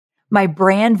My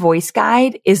brand voice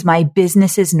guide is my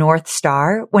business's North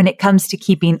Star when it comes to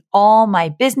keeping all my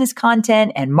business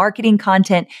content and marketing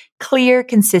content clear,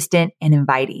 consistent, and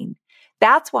inviting.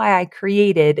 That's why I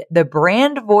created the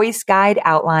Brand Voice Guide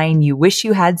Outline You Wish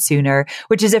You Had Sooner,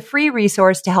 which is a free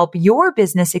resource to help your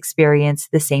business experience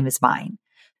the same as mine.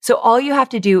 So all you have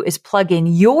to do is plug in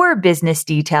your business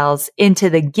details into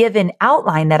the given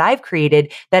outline that I've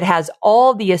created that has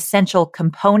all the essential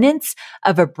components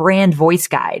of a brand voice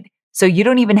guide. So you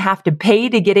don't even have to pay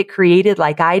to get it created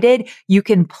like I did. You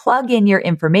can plug in your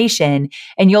information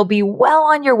and you'll be well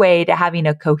on your way to having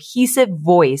a cohesive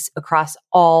voice across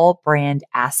all brand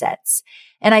assets.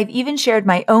 And I've even shared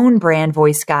my own brand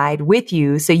voice guide with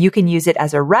you so you can use it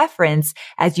as a reference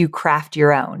as you craft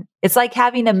your own. It's like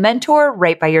having a mentor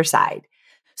right by your side.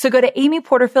 So go to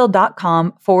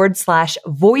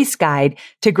amyporterfield.com/voice guide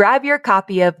to grab your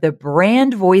copy of the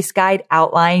Brand Voice Guide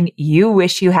Outline You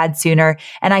Wish You Had Sooner.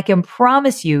 And I can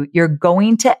promise you, you're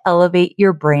going to elevate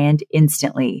your brand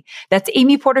instantly. That's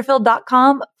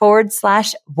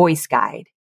amyporterfield.com/voice guide.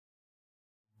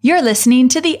 You're listening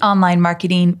to the Online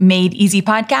Marketing Made Easy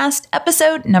podcast,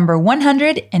 episode number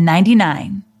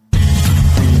 199.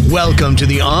 Welcome to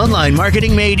the Online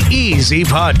Marketing Made Easy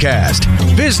podcast.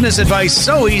 Business advice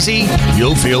so easy,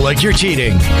 you'll feel like you're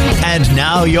cheating. And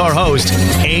now your host,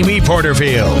 Amy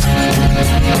Porterfield.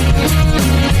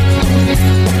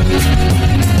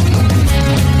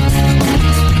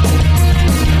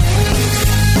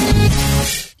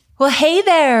 Well, hey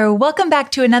there. Welcome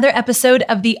back to another episode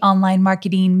of the Online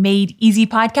Marketing Made Easy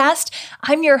podcast.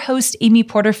 I'm your host, Amy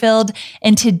Porterfield,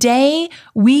 and today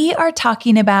we are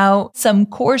talking about some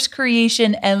course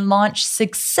creation and launch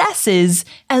successes,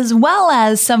 as well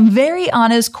as some very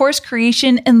honest course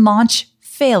creation and launch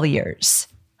failures.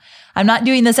 I'm not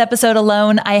doing this episode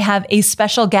alone. I have a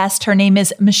special guest. Her name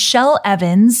is Michelle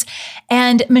Evans,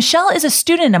 and Michelle is a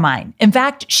student of mine. In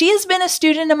fact, she has been a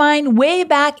student of mine way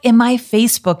back in my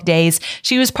Facebook days.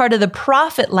 She was part of the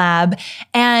Profit Lab,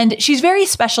 and she's very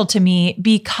special to me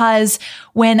because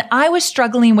when I was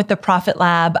struggling with the Profit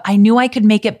Lab, I knew I could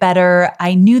make it better.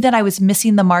 I knew that I was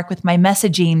missing the mark with my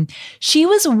messaging. She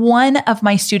was one of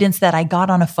my students that I got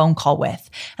on a phone call with.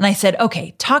 And I said,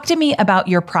 okay, talk to me about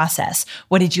your process.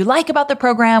 What did you like about the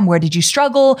program? Where did you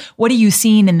struggle? What are you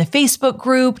seeing in the Facebook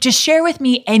group? Just share with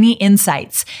me any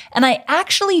insights. And I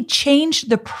actually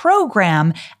changed the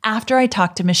program after I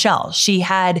talked to Michelle. She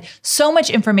had so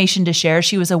much information to share.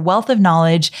 She was a wealth of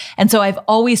knowledge. And so I've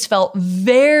always felt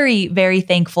very, very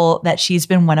thankful that she's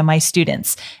been one of my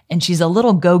students. And she's a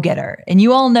little go-getter. And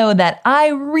you all know that I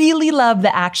really love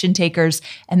the action takers.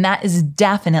 And that is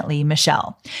definitely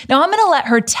Michelle. Now I'm going to let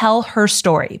her tell her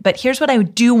story. But here's what I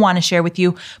do want to share with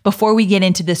you before we get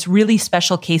into this really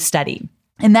special case study.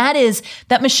 And that is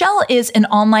that Michelle is an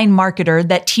online marketer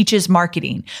that teaches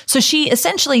marketing. So she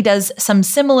essentially does some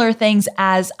similar things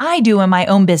as I do in my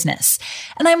own business.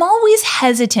 And I'm always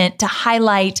hesitant to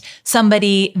highlight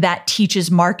somebody that teaches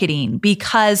marketing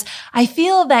because I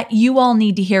feel that you all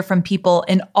need to hear from people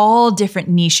in all different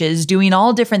niches, doing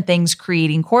all different things,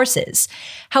 creating courses.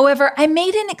 However, I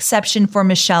made an exception for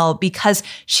Michelle because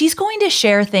she's going to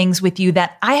share things with you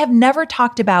that I have never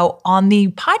talked about on the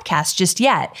podcast just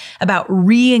yet, about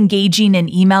re-engaging an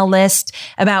email list,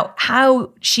 about how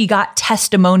she got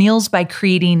testimonials by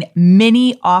creating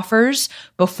mini offers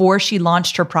before she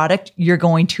launched her product. You're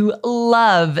going to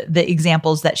love the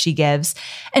examples that she gives.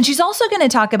 And she's also going to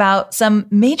talk about some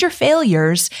major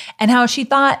failures and how she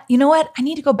thought, you know what? I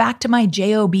need to go back to my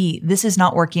JOB. This is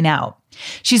not working out.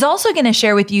 She's also going to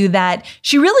share with you that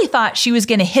she really thought she was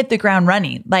going to hit the ground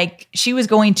running, like she was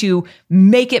going to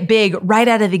make it big right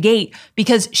out of the gate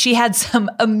because she had some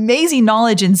amazing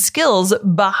knowledge and skills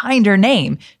behind her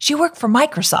name. She worked for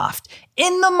Microsoft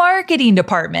in the marketing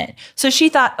department. So she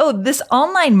thought, oh, this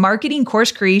online marketing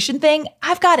course creation thing,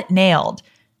 I've got it nailed.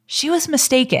 She was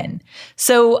mistaken.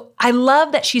 So I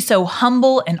love that she's so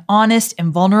humble and honest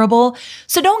and vulnerable.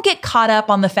 So don't get caught up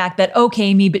on the fact that, okay,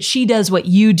 Amy, but she does what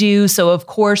you do. So of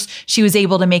course she was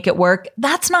able to make it work.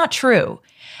 That's not true.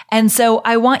 And so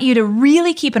I want you to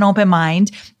really keep an open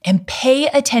mind and pay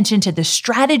attention to the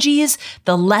strategies,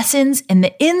 the lessons, and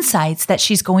the insights that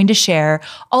she's going to share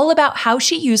all about how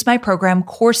she used my program,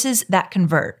 Courses That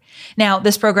Convert. Now,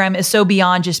 this program is so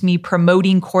beyond just me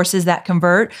promoting courses that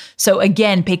convert. So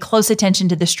again, pay close attention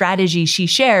to the strategy she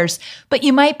shares, but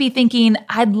you might be thinking,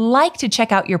 I'd like to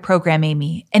check out your program,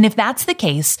 Amy. And if that's the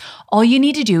case, all you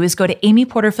need to do is go to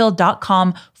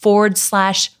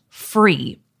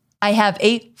amyporterfield.com/free. I have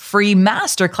a free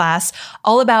masterclass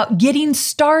all about getting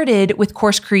started with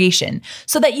course creation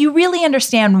so that you really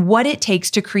understand what it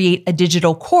takes to create a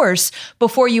digital course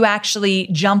before you actually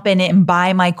jump in and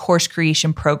buy my course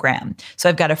creation program. So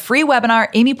I've got a free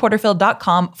webinar,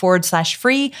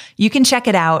 amyporterfield.com/free. You can check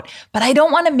it out, but I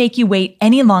don't want to make you wait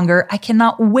any longer. I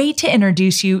cannot wait to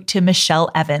introduce you to Michelle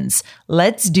Evans.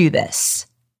 Let's do this.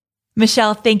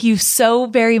 Michelle, thank you so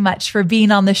very much for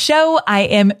being on the show. I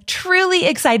am truly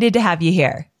excited to have you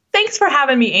here. Thanks for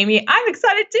having me, Amy. I'm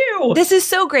excited too. This is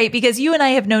so great because you and I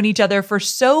have known each other for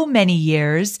so many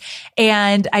years.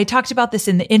 And I talked about this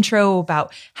in the intro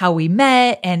about how we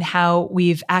met and how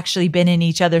we've actually been in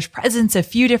each other's presence a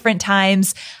few different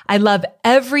times. I love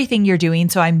everything you're doing.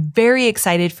 So I'm very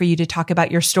excited for you to talk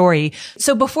about your story.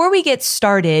 So before we get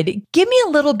started, give me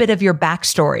a little bit of your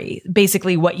backstory,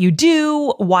 basically what you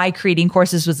do, why creating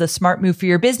courses was a smart move for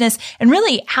your business, and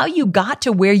really how you got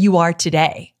to where you are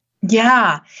today.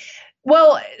 Yeah.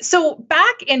 Well, so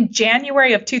back in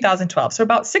January of 2012, so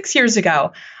about 6 years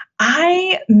ago,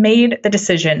 I made the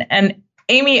decision, and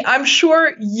Amy, I'm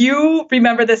sure you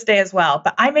remember this day as well,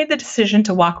 but I made the decision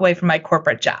to walk away from my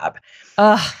corporate job.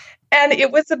 And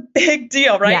it was a big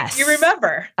deal, right? Yes. You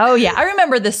remember? Oh, yeah. I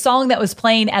remember the song that was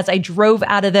playing as I drove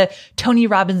out of the Tony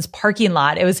Robbins parking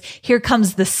lot. It was Here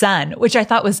Comes the Sun, which I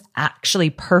thought was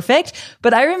actually perfect.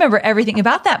 But I remember everything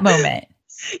about that moment.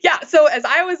 Yeah. So as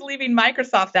I was leaving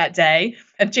Microsoft that day,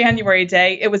 a January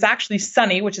day, it was actually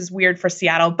sunny, which is weird for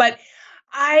Seattle, but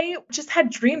I just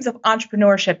had dreams of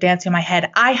entrepreneurship dancing in my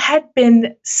head. I had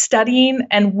been studying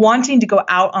and wanting to go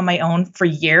out on my own for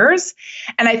years.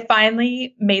 And I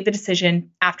finally made the decision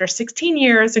after 16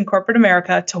 years in corporate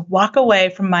America to walk away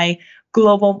from my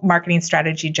global marketing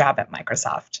strategy job at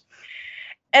Microsoft.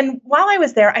 And while I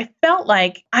was there, I felt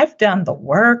like I've done the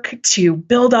work to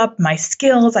build up my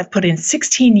skills. I've put in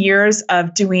 16 years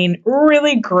of doing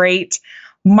really great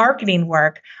marketing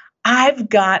work. I've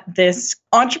got this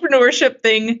entrepreneurship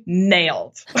thing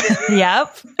nailed.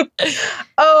 Yep.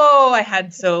 Oh, I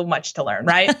had so much to learn,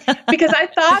 right? Because I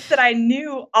thought that I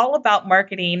knew all about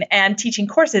marketing and teaching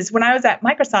courses. When I was at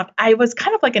Microsoft, I was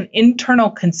kind of like an internal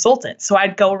consultant. So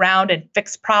I'd go around and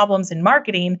fix problems in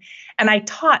marketing. And I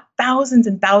taught thousands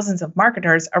and thousands of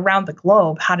marketers around the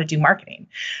globe how to do marketing.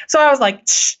 So I was like,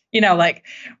 like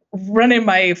running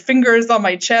my fingers on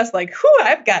my chest, like, whew,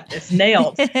 I've got this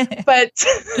nailed. But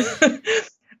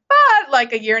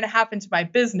like a year and a half into my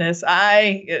business,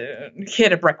 I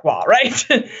hit a brick wall, right?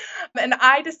 And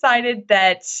I decided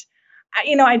that,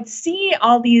 I'd see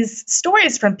all these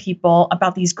stories from people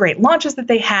about these great launches that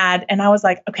they had. And I was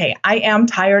like, okay, I am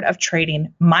tired of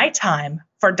trading my time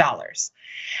for dollars.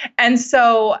 And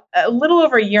so a little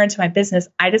over a year into my business,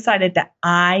 I decided that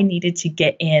I needed to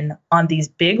get in on these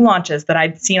big launches that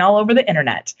I'd seen all over the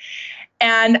internet.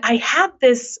 And I had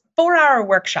this 4-hour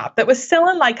workshop that was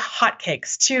selling like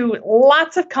hotcakes to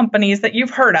lots of companies that you've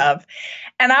heard of.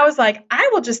 And I was like, I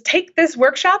will just take this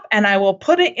workshop and I will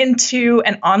put it into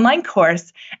an online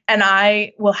course and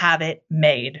I will have it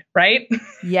made, right?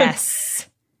 Yes.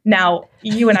 Now,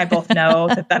 you and I both know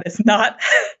that is not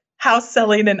how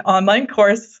selling an online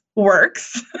course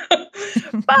works.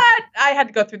 But I had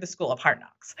to go through the school of hard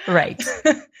knocks. Right.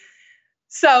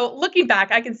 So looking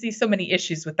back, I can see so many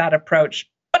issues with that approach.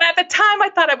 But at the time,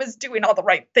 I thought I was doing all the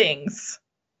right things.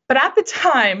 But at the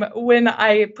time, when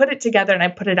I put it together and I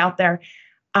put it out there,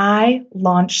 I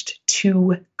launched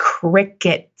to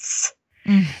crickets.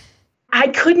 I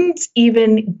couldn't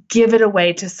even give it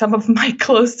away to some of my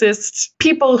closest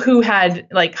people who had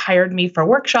hired me for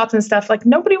workshops and stuff.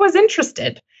 Nobody was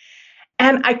interested.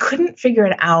 And I couldn't figure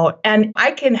it out. And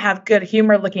I can have good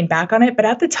humor looking back on it, but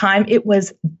at the time it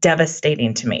was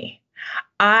devastating to me.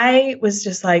 I was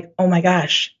just like, oh my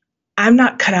gosh, I'm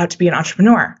not cut out to be an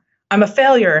entrepreneur. I'm a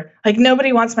failure.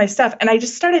 Nobody wants my stuff. And I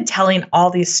just started telling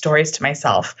all these stories to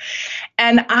myself.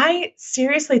 And I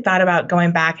seriously thought about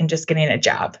going back and just getting a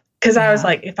job. Because I was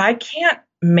like, if I can't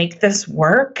make this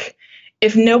work,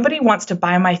 if nobody wants to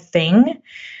buy my thing,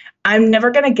 I'm never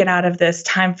going to get out of this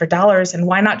time for dollars. And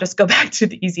why not just go back to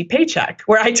the easy paycheck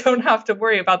where I don't have to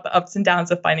worry about the ups and downs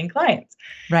of finding clients?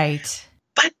 Right.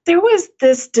 But there was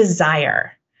this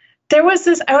desire. I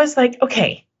was like,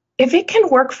 okay, if it can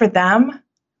work for them,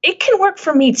 it can work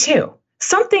for me too.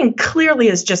 Something clearly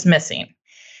is just missing.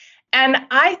 And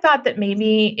I thought that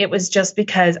maybe it was just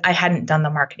because I hadn't done the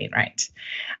marketing right.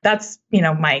 That's,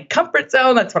 my comfort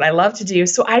zone. That's what I love to do.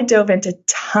 So I dove into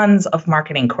tons of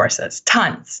marketing courses,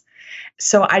 tons.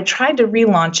 So I tried to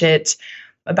relaunch it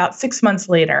about 6 months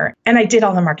later, and I did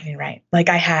all the marketing right.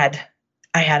 I had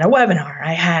a webinar,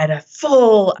 I had a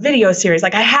full video series,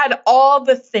 I had all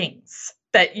the things.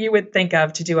 that you would think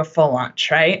of to do a full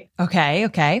launch, right?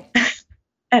 Okay.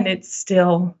 And it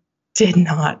still did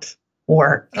not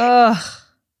work. Ugh.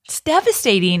 It's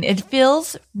devastating. It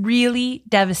feels really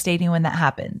devastating when that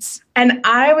happens. And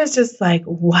I was just like,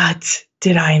 what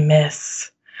did I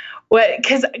miss?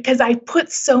 Because I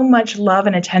put so much love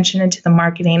and attention into the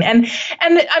marketing. And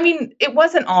I mean, it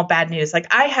wasn't all bad news. Like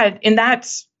I had in that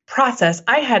process,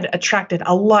 I had attracted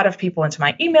a lot of people into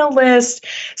my email list.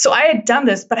 So I had done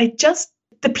this, but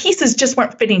the pieces just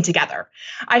weren't fitting together.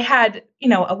 I had,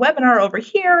 a webinar over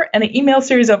here and an email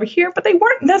series over here, but they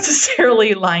weren't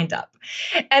necessarily lined up.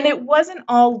 And it wasn't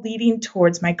all leading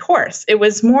towards my course. It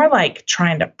was more like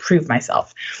trying to prove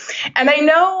myself. And I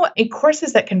know in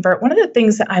Courses That Convert, one of the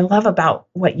things that I love about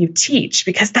what you teach,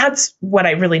 because that's what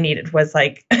I really needed was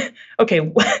like,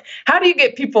 okay, how do you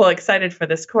get people excited for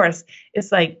this course?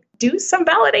 It's like, do some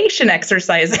validation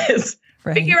exercises.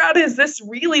 Right. Figure out, is this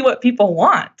really what people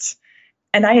want?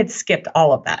 And I had skipped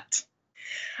all of that.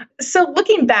 So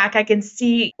looking back, I can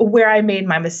see where I made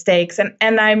my mistakes.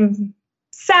 And I'm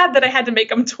sad that I had to make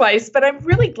them twice, but I'm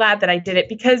really glad that I did it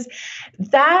because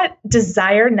that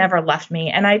desire never left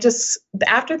me. And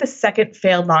after the second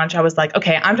failed launch, I was like,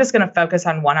 okay, I'm just going to focus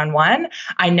on one-on-one.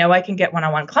 I know I can get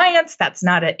one-on-one clients. That's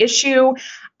not an issue.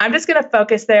 I'm just going to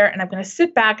focus there and I'm going to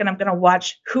sit back and I'm going to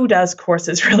watch who does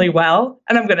courses really well.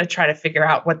 And I'm going to try to figure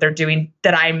out what they're doing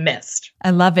that I missed.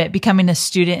 I love it. Becoming a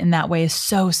student in that way is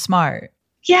so smart.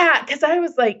 Yeah, because I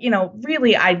was like,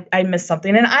 really, I missed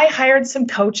something. And I hired some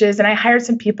coaches and I hired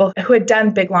some people who had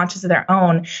done big launches of their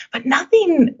own, but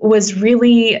nothing was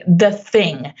really the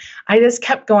thing. I just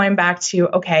kept going back to,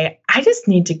 okay, I just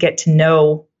need to get to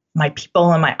know my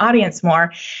people and my audience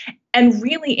more. And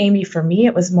really, Amy, for me,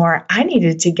 it was more, I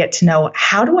needed to get to know,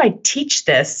 how do I teach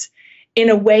this in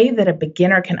a way that a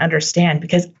beginner can understand?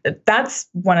 Because that's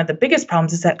one of the biggest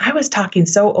problems, is that I was talking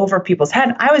so over people's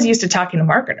head. I was used to talking to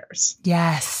marketers.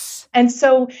 Yes. And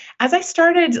so as I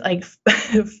started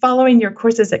following your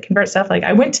Courses That Convert stuff,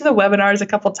 I went to the webinars a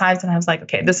couple of times and I was like,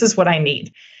 okay, this is what I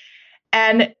need.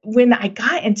 And when I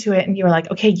got into it and you were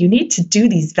like, okay, you need to do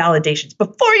these validations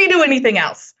before you do anything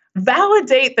else.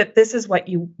 Validate that this is what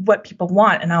people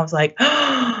want. And I was like,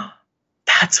 oh,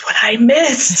 that's what I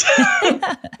missed.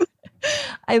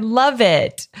 I love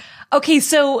it. Okay,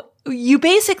 so you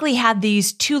basically had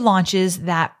these two launches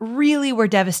that really were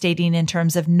devastating in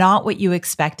terms of not what you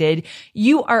expected.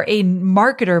 You are a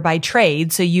marketer by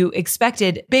trade, so you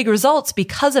expected big results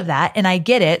because of that. And I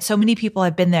get it. So many people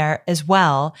have been there as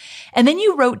well. And then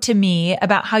you wrote to me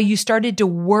about how you started to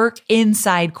work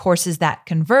inside Courses That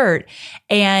Convert,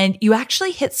 and you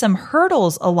actually hit some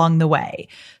hurdles along the way.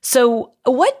 So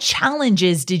what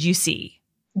challenges did you see?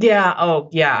 Yeah. Oh,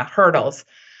 yeah. Hurdles.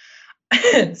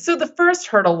 So the first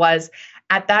hurdle was,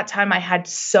 at that time, I had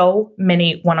so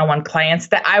many one-on-one clients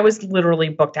that I was literally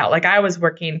booked out. I was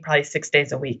working probably 6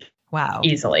 days a week. Wow.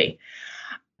 Easily.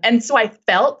 And so I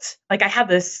felt like I had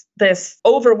this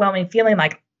overwhelming feeling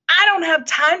like I don't have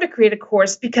time to create a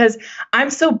course because I'm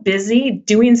so busy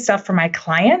doing stuff for my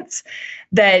clients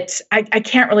that I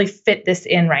can't really fit this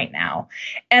in right now.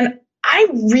 And I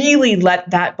really let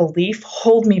that belief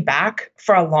hold me back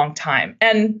for a long time.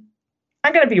 And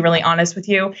I'm going to be really honest with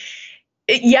you.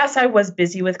 Yes, I was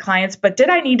busy with clients, but did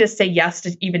I need to say yes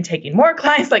to even taking more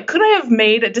clients? Could I have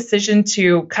made a decision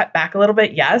to cut back a little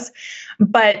bit? Yes.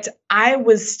 But I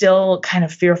was still kind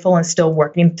of fearful and still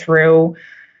working through,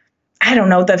 I don't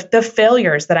know, the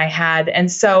failures that I had.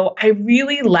 And so I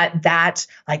really let that,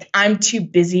 I'm too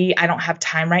busy, I don't have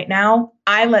time right now.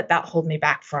 I let that hold me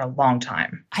back for a long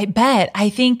time. I bet. I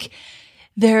think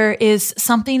there is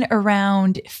something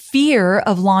around fear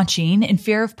of launching and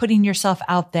fear of putting yourself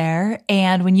out there.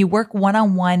 And when you work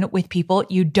one-on-one with people,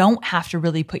 you don't have to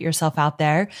really put yourself out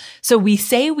there. So we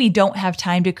say we don't have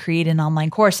time to create an online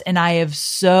course. And I have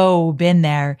so been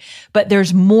there, but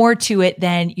there's more to it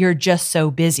than you're just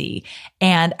so busy.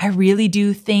 And I really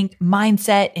do think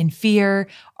mindset and fear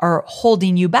are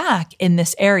holding you back in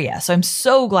this area. So I'm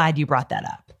so glad you brought that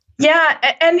up.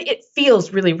 Yeah. And it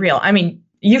feels really real. I mean,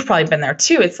 you've probably been there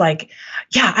too. It's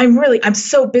yeah, I'm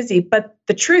so busy. But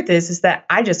the truth is that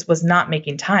I just was not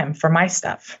making time for my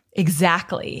stuff.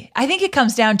 Exactly. I think it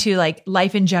comes down to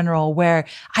life in general, where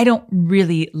I don't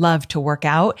really love to work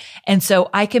out. And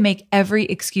so I can make every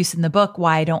excuse in the book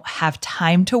why I don't have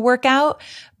time to work out,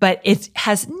 but it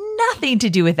has nothing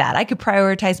to do with that. I could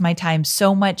prioritize my time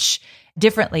so much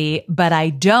differently, but I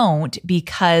don't,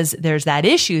 because there's that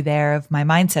issue there of my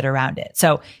mindset around it.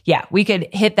 So yeah, we could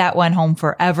hit that one home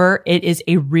forever. It is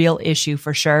a real issue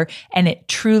for sure. And it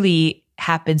truly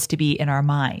happens to be in our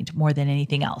mind more than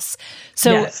anything else.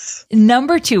 So yes.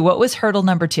 Number 2, what was hurdle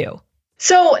number 2?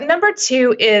 So number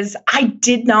 2 is I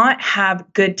did not have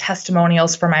good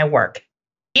testimonials for my work.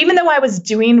 Even though I was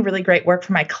doing really great work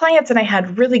for my clients and I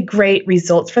had really great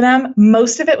results for them,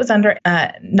 most of it was under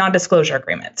non-disclosure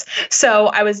agreements. So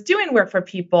I was doing work for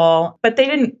people, but they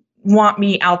didn't want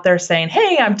me out there saying,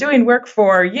 hey, I'm doing work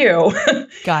for you.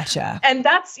 Gotcha. And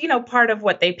that's, part of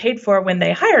what they paid for when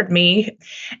they hired me.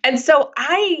 And so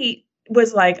I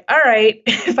was like, all right,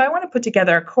 if I want to put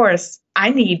together a course, I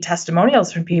need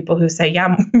testimonials from people who say,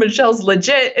 yeah, Michelle's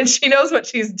legit and she knows what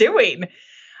she's doing.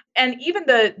 And even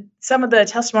some of the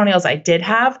testimonials I did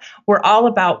have were all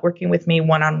about working with me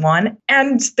one-on-one.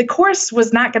 And the course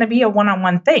was not going to be a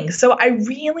one-on-one thing. So I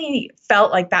really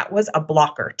felt like that was a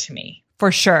blocker to me.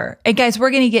 For sure. And guys,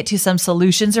 we're going to get to some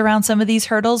solutions around some of these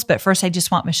hurdles. But first, I just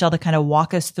want Michelle to kind of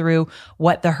walk us through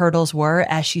what the hurdles were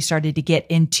as she started to get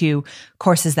into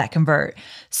courses that convert.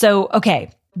 So,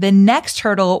 okay. The next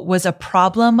hurdle was a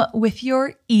problem with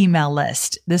your email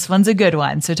list. This one's a good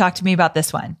one. So talk to me about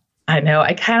this one. I know.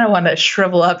 I kind of want to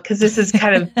shrivel up because this is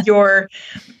kind of your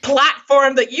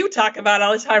platform that you talk about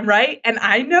all the time, right? And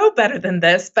I know better than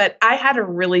this, but I had a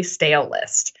really stale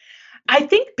list. I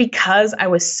think because I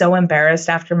was so embarrassed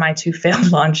after my 2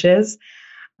 failed launches,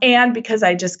 and because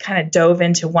I just kind of dove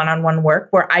into one-on-one work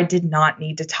where I did not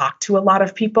need to talk to a lot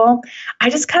of people, I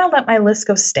just kind of let my list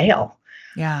go stale.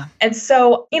 Yeah. And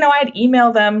so, I'd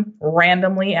email them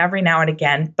randomly every now and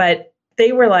again, but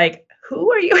they were like,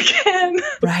 who are you again?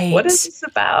 Right. What is this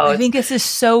about? I think this is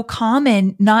so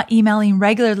common, not emailing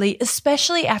regularly,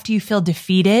 especially after you feel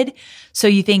defeated. So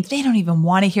you think they don't even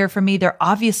want to hear from me. They're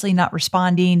obviously not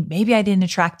responding. Maybe I didn't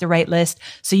attract the right list.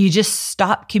 So you just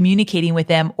stop communicating with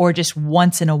them or just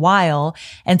once in a while.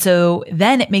 And so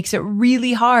then it makes it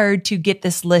really hard to get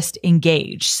this list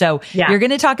engaged. So You're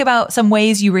going to talk about some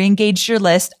ways you re-engaged your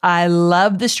list. I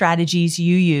love the strategies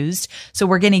you used. So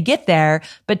we're going to get there,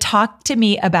 but talk to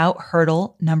me about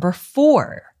hurdle number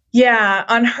 4. Yeah.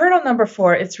 On hurdle number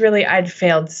 4, it's really, I'd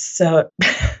failed so...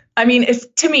 I mean,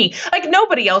 to me, like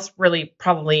nobody else really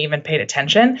probably even paid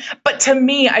attention. But to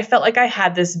me, I felt like I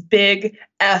had this big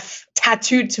F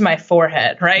tattooed to my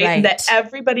forehead, right? That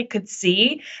everybody could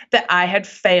see that I had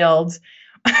failed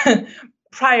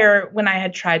prior when I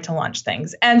had tried to launch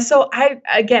things. And so I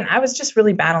was just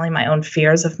really battling my own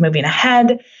fears of moving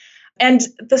ahead. And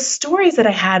the stories that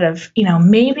I had of,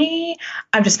 maybe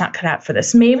I'm just not cut out for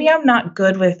this. Maybe I'm not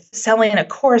good with selling a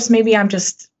course. Maybe I'm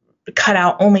just cut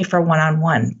out only for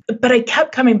one-on-one. But I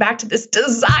kept coming back to this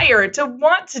desire to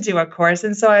want to do a course.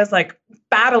 And so I was like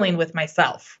battling with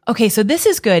myself. Okay, so this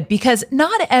is good because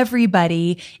not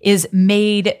everybody is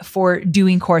made for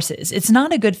doing courses. It's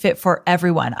not a good fit for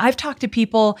everyone. I've talked to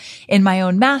people in my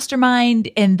own mastermind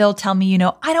and they'll tell me,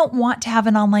 I don't want to have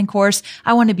an online course.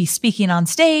 I want to be speaking on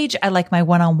stage. I like my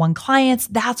one-on-one clients.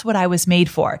 That's what I was made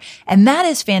for. And that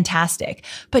is fantastic.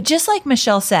 But just like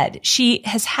Michelle said, she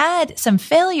has had some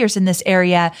failures in this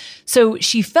area. So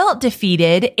she felt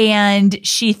defeated and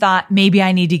she thought maybe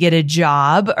I need to get a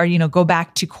job or, go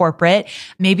back to corporate.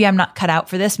 Maybe I'm not cut out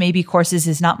for this. Maybe courses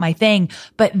is not my thing.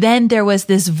 But then there was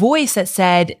this voice that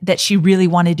said that she really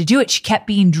wanted to do it. She kept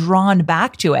being drawn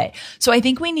back to it. So I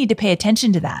think we need to pay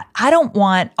attention to that. I don't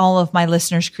want all of my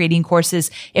listeners creating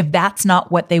courses if that's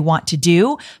not what they want to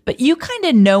do, but you kind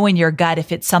of know in your gut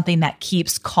if it's something that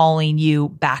keeps calling you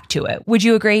back to it. Would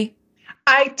you agree?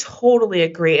 I totally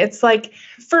agree. It's like,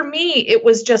 for me, it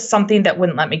was just something that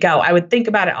wouldn't let me go. I would think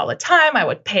about it all the time. I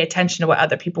would pay attention to what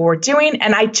other people were doing.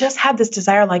 And I just had this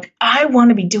desire, like, I want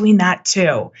to be doing that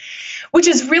too, which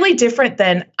is really different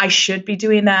than I should be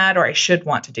doing that or I should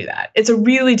want to do that. It's a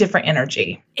really different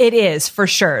energy. It is for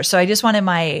sure. So I just wanted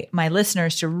my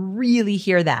listeners to really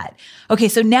hear that. Okay.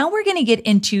 So now we're going to get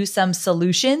into some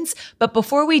solutions. But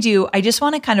before we do, I just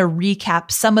want to kind of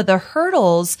recap some of the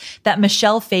hurdles that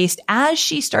Michelle faced as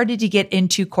she started to get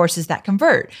into courses that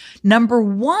convert. Number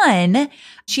 1,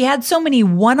 she had so many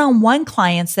one-on-one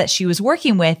clients that she was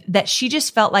working with that she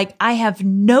just felt like I have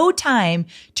no time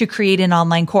to create an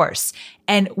online course.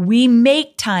 And we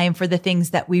make time for the things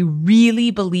that we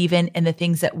really believe in and the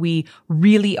things that we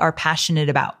really are passionate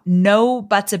about. No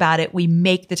buts about it. We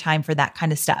make the time for that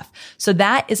kind of stuff. So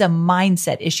that is a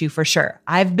mindset issue for sure.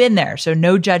 I've been there, so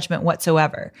no judgment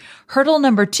whatsoever. Hurdle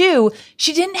number 2,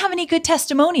 she didn't have any good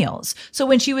testimonials. So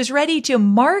when she was ready to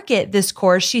market this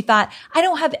course, she thought, I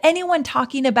don't have anyone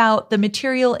talking talking about the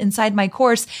material inside my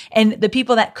course, and the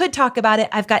people that could talk about it,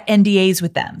 I've got NDAs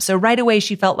with them. So right away,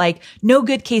 she felt like no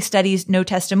good case studies, no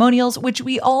testimonials, which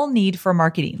we all need for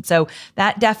marketing. So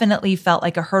that definitely felt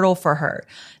like a hurdle for her.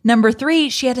 Number 3,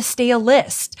 she had to stay a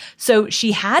list. So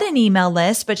she had an email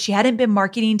list, but she hadn't been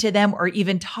marketing to them or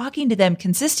even talking to them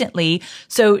consistently.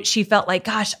 So she felt like,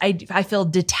 gosh, I feel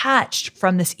detached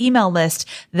from this email list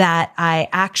that I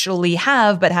actually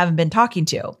have, but haven't been talking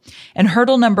to. And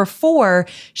hurdle number 4,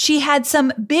 she had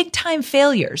some big time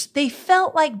failures. They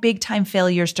felt like big time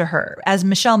failures to her. As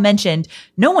Michelle mentioned,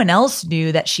 no one else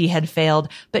knew that she had failed,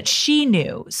 but she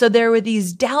knew. So there were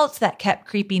these doubts that kept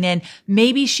creeping in.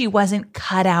 Maybe she wasn't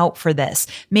cut out for this.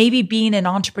 Maybe being an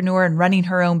entrepreneur and running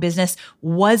her own business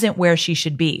wasn't where she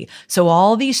should be. So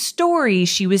all these stories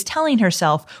she was telling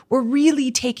herself were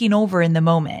really taking over in the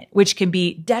moment, which can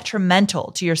be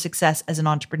detrimental to your success as an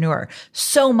entrepreneur.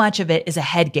 So much of it is a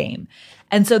head game.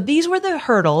 And so these were the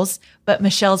hurdles, but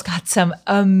Michelle's got some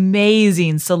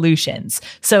amazing solutions.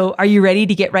 So are you ready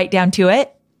to get right down to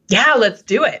it? Yeah, let's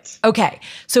do it. Okay.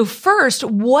 So first,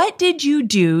 what did you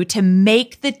do to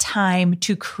make the time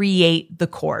to create the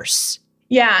course?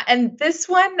 Yeah, and this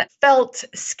one felt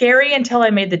scary until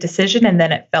I made the decision, and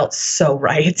then it felt so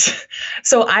right.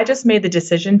 So I just made the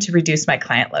decision to reduce my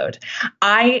client load.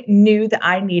 I knew that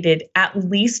I needed at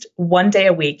least one day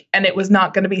a week, and it was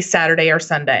not going to be Saturday or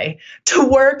Sunday, to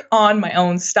work on my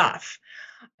own stuff.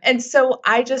 And so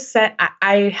I just said,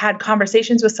 I had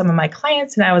conversations with some of my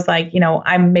clients, and I was like,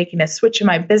 I'm making a switch in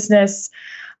my business.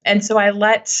 And so I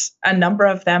let a number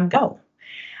of them go.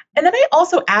 And then I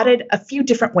also added a few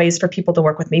different ways for people to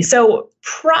work with me. So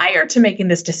prior to making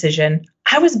this decision,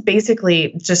 I was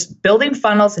basically just building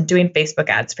funnels and doing Facebook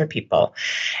ads for people.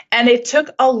 And it took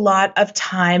a lot of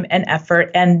time and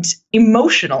effort and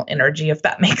emotional energy, if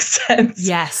that makes sense.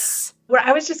 Yes. Where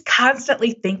I was just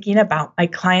constantly thinking about my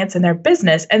clients and their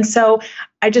business. And so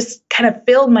I just kind of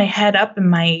filled my head up and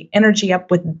my energy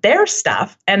up with their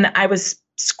stuff, and I was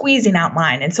squeezing out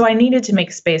mine. And so I needed to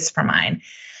make space for mine.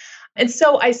 And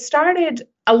so I started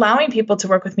allowing people to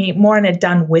work with me more on a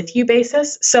done with you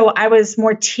basis. So I was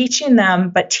more teaching them,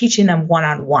 but teaching them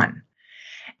one-on-one.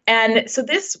 And so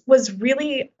this was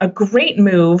really a great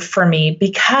move for me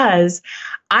because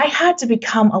I had to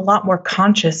become a lot more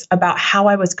conscious about how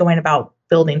I was going about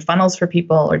building funnels for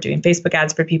people or doing Facebook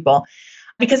ads for people,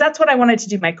 because that's what I wanted to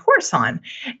do my course on.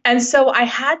 And so I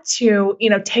had to,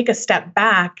 take a step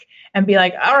back and be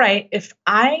like, all right, if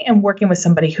I am working with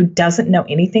somebody who doesn't know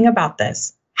anything about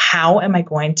this, how am I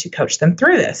going to coach them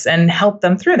through this and help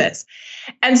them through this?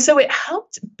 And so it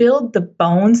helped build the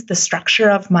bones, the structure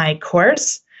of my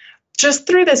course just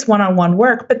through this one-on-one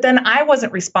work. But then I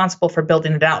wasn't responsible for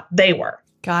building it out. They were.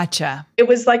 Gotcha. It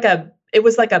was like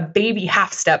a baby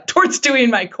half step towards doing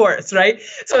my course, right?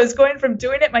 So I was going from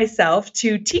doing it myself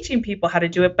to teaching people how to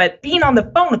do it, but being on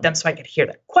the phone with them so I could hear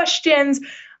their questions.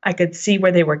 I could see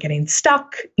where they were getting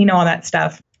stuck, all that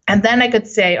stuff. And then I could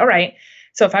say, all right,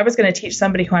 so if I was going to teach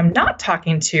somebody who I'm not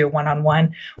talking to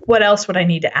one-on-one, what else would I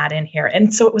need to add in here?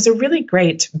 And so it was a really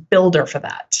great builder for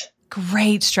that.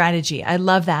 Great strategy. I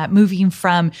love that. Moving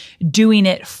from doing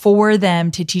it for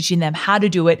them to teaching them how to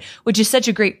do it, which is such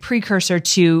a great precursor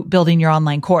to building your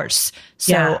online course.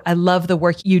 So yeah. I love the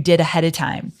work you did ahead of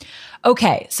time.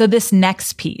 Okay. So this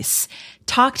next piece,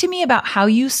 talk to me about how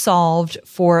you solved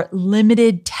for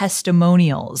limited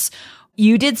testimonials.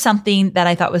 You did something that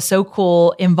I thought was so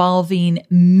cool involving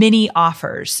mini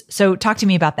offers. So talk to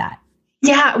me about that.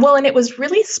 Yeah, well, and it was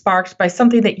really sparked by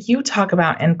something that you talk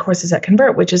about in Courses That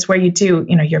Convert, which is where you do,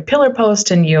 your pillar post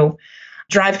and you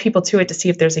drive people to it to see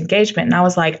if there's engagement. And I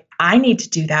was like, I need to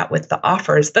do that with the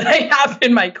offers that I have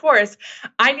in my course.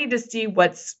 I need to see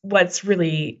what's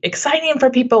really exciting for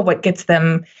people, what gets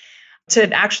them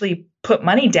to actually put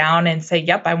money down and say,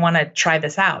 yep, I want to try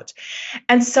this out.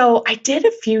 And so I did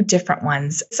a few different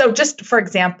ones. So just for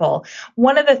example,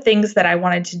 one of the things that I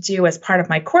wanted to do as part of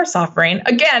my course offering,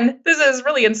 again, this is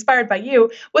really inspired by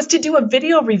you, was to do a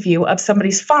video review of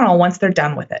somebody's funnel once they're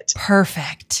done with it.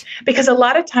 Perfect. Because a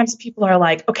lot of times people are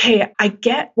like, okay, I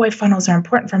get why funnels are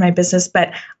important for my business,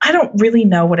 but I don't really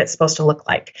know what it's supposed to look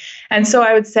like. And so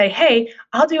I would say, hey,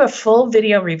 I'll do a full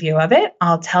video review of it.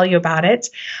 I'll tell you about it.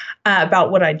 About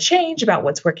what I'd change, about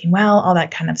what's working well, all that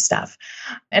kind of stuff.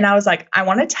 And I was like, I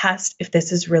want to test if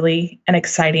this is really an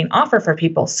exciting offer for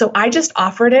people. So I just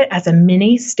offered it as a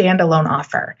mini standalone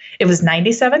offer. It was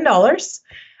 $97.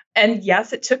 And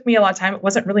yes, it took me a lot of time. It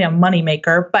wasn't really a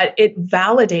moneymaker, but it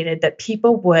validated that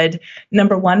people would,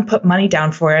 number one, put money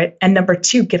down for it, and number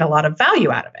two, get a lot of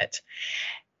value out of it.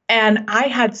 And I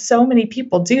had so many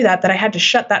people do that I had to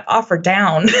shut that offer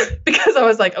down because I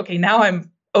was like, okay, now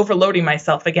I'm overloading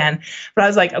myself again. But I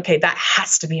was like, okay, that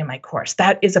has to be in my course.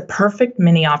 That is a perfect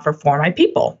mini offer for my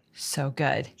people. So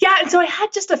good. Yeah. And so I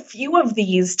had just a few of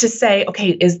these to say,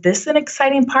 okay, is this an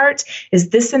exciting part? Is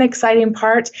this an exciting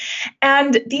part?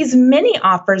 And these mini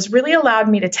offers really allowed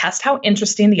me to test how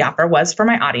interesting the offer was for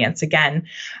my audience again.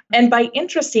 And by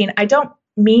interesting, I don't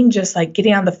mean just like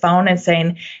getting on the phone and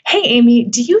saying, hey, Amy,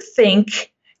 do you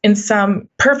think in some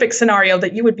perfect scenario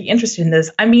that you would be interested in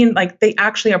this? I mean, like they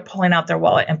actually are pulling out their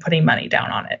wallet and putting money down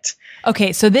on it.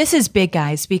 Okay, so this is big,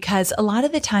 guys, because a lot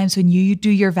of the times when you do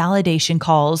your validation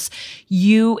calls,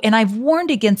 and I've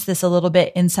warned against this a little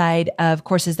bit inside of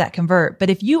Courses That Convert, but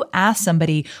if you ask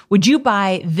somebody, would you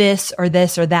buy this or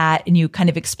this or that, and you kind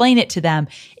of explain it to them,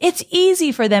 it's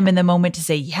easy for them in the moment to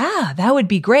say, yeah, that would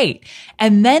be great.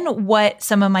 And then what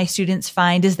some of my students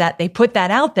find is that they put that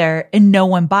out there and no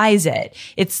one buys it.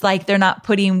 It's like they're not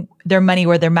putting their money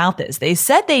where their mouth is. They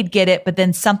said they'd get it, but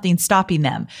then something's stopping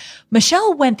them.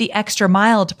 Michelle went the extra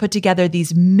mile to put together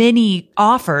these mini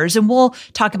offers, and we'll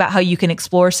talk about how you can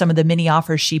explore some of the mini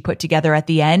offers she put together at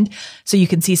the end so you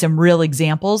can see some real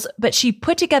examples. But she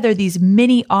put together these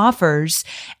mini offers,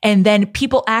 and then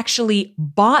people actually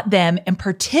bought them and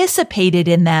participated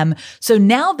in them. So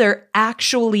now they're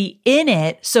actually in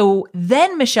it. So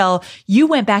then, Michelle, you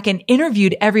went back and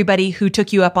interviewed everybody who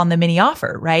took you up on the mini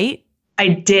offer, right? I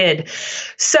did.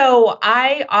 So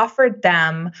I offered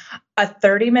them a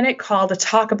 30-minute call to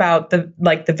talk about the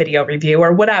video review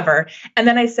or whatever. And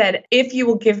then I said, if you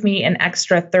will give me an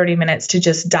extra 30 minutes to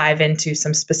just dive into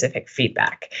some specific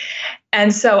feedback.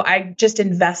 And so I just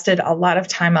invested a lot of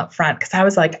time up front because I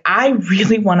was like, I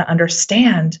really want to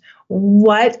understand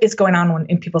what is going on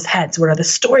in people's heads. What are the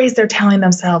stories they're telling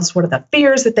themselves? What are the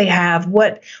fears that they have?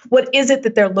 What is it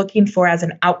that they're looking for as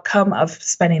an outcome of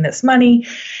spending this money?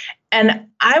 And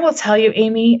I will tell you,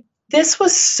 Amy, this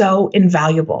was so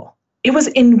invaluable. It was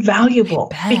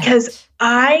invaluable because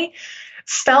I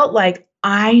felt like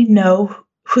I know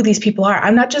who these people are.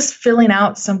 I'm not just filling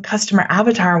out some customer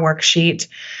avatar worksheet,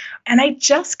 and I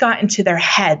just got into their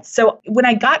heads. So when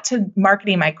I got to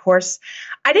marketing my course,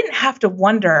 I didn't have to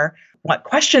wonder what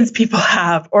questions people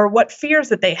have or what fears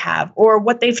that they have or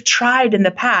what they've tried in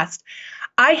the past.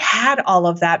 I had all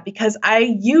of that because I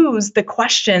used the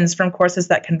questions from Courses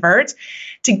That Convert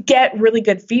to get really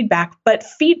good feedback, but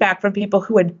feedback from people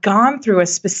who had gone through a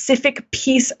specific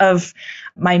piece of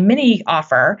my mini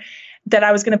offer that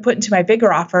I was going to put into my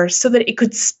bigger offer so that it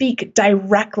could speak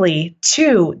directly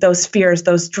to those fears,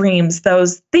 those dreams,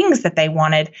 those things that they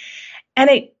wanted. And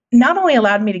it not only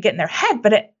allowed me to get in their head,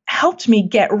 but it helped me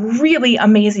get really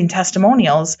amazing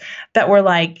testimonials that were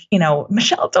like,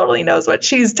 Michelle totally knows what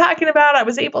she's talking about. I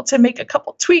was able to make a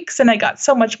couple tweaks and I got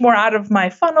so much more out of my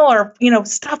funnel or,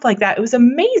 stuff like that. It was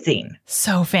amazing.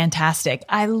 So fantastic.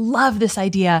 I love this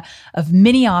idea of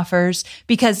mini offers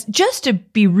because just to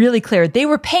be really clear, they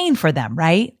were paying for them,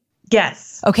 right?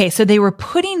 Yes. Okay. So they were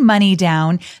putting money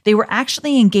down. They were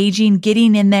actually engaging,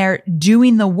 getting in there,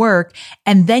 doing the work.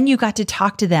 And then you got to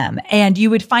talk to them and you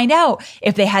would find out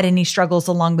if they had any struggles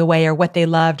along the way or what they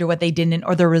loved or what they didn't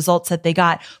or the results that they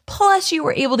got. Plus you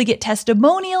were able to get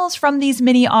testimonials from these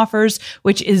mini offers,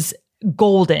 which is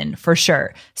golden for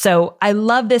sure. So I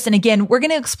love this. And again, we're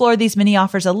going to explore these mini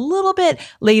offers a little bit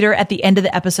later at the end of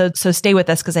the episode. So stay with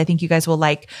us because I think you guys will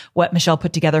like what Michelle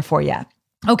put together for you.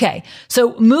 Okay.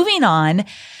 So moving on,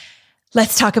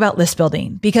 let's talk about list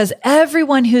building because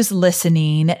everyone who's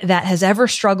listening that has ever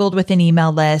struggled with an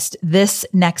email list, this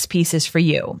next piece is for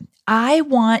you. I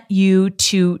want you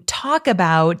to talk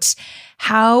about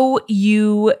how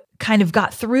you kind of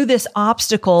got through this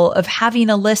obstacle of having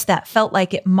a list that felt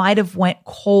like it might have went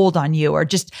cold on you or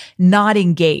just not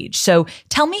engaged. So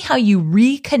tell me how you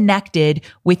reconnected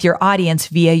with your audience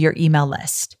via your email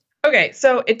list. Okay,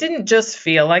 so it didn't just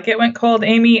feel like it went cold,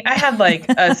 Amy. I had like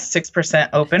a 6%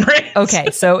 open rate.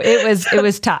 Okay, so it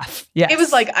was tough. Yes. It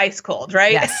was like ice cold,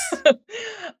 right? Yes.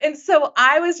 And so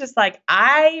I was just like,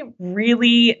 I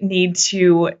really need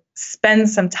to spend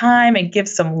some time and give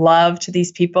some love to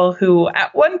these people who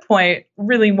at one point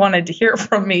really wanted to hear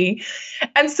from me.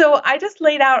 And so I just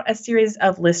laid out a series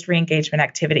of list re-engagement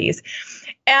activities.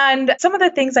 And some of the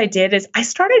things I did is I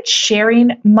started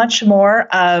sharing much more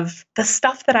of the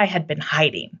stuff that I had been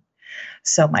hiding.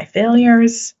 So my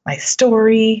failures, my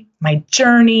story, my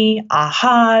journey,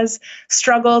 ahas,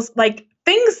 struggles, like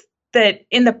things that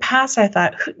in the past I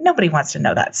thought, nobody wants to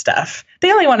know that stuff.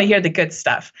 They only want to hear the good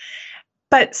stuff.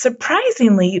 But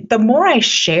surprisingly, the more I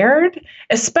shared,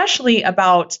 especially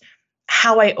about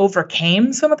how I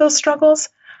overcame some of those struggles,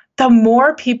 the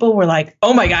more people were like,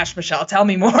 oh my gosh, Michelle, tell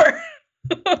me more.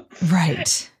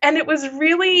 Right. And it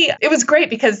was great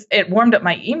because it warmed up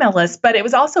my email list, but it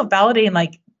was also validating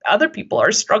like other people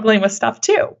are struggling with stuff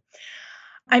too.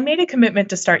 I made a commitment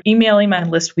to start emailing my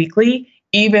list weekly,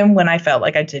 even when I felt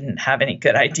like I didn't have any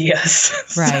good ideas.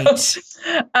 Right. So,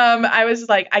 I was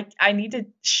like, I need to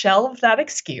shelve that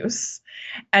excuse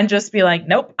and just be like,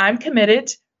 nope, I'm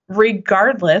committed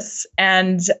regardless.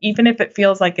 And even if it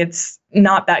feels like it's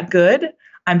not that good,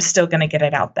 I'm still going to get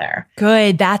it out there.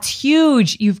 Good. That's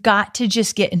huge. You've got to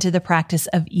just get into the practice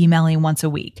of emailing once a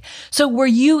week. So were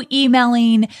you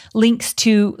emailing links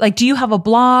to, like, do you have a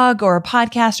blog or a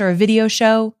podcast or a video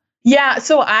show? Yeah.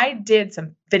 So I did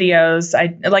some videos.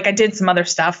 I did some other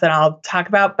stuff that I'll talk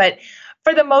about, but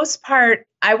for the most part,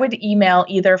 I would email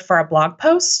either for a blog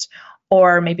post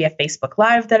or maybe a Facebook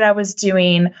Live that I was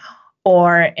doing,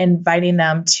 or inviting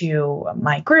them to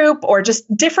my group, or just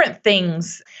different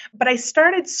things. But I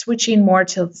started switching more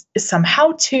to some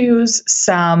how-tos,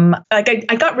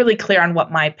 I got really clear on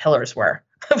what my pillars were.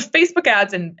 Facebook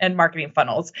ads and marketing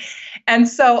funnels. And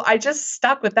so I just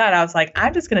stuck with that. I was like,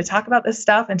 I'm just going to talk about this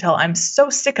stuff until I'm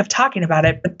so sick of talking about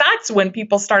it. But that's when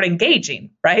people start engaging,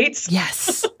 right?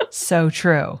 Yes. So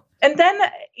true. And then,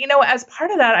 as part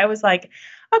of that, I was like,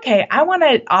 okay, I want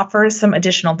to offer some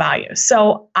additional value.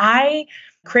 So I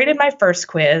created my first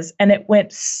quiz and it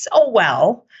went so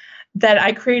well that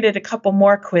I created a couple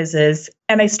more quizzes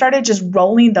and I started just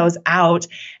rolling those out,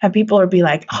 and people would be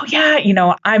like, oh yeah,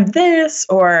 I'm this,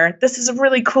 or this is a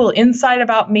really cool insight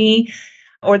about me,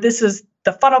 or this is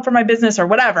the funnel for my business, or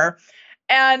whatever.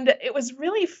 And it was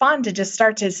really fun to just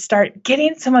start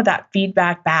getting some of that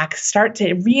feedback back, start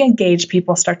to re-engage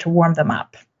people, start to warm them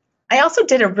up. I also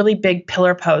did a really big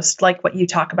pillar post, like what you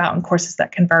talk about in Courses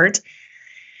That Convert.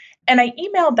 And I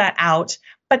emailed that out,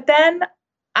 but then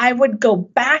I would go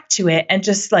back to it and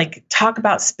just like talk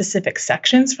about specific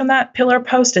sections from that pillar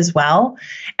post as well,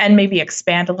 and maybe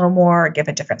expand a little more or give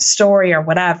a different story or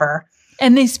whatever.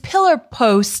 And these pillar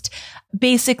posts,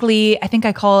 basically, I think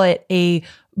I call it a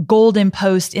golden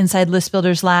post inside List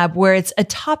Builders Lab, where it's a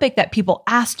topic that people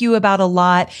ask you about a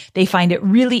lot. They find it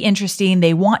really interesting.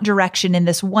 They want direction in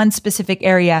this one specific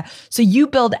area. So you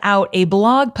build out a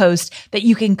blog post that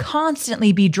you can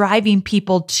constantly be driving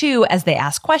people to as they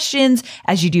ask questions,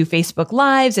 as you do Facebook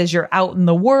Lives, as you're out in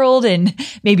the world and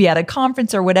maybe at a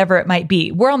conference or whatever it might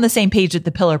be. We're on the same page with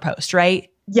the pillar post, right?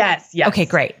 Yes. Okay,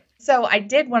 great. So I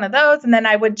did one of those, and then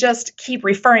I would just keep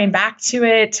referring back to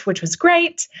it, which was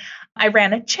great. I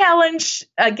ran a challenge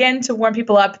again to warm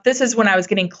people up. This is when I was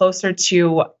getting closer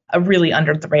to a really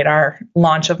under the radar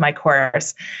launch of my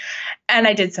course. And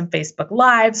I did some Facebook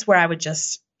Lives where I would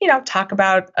just, talk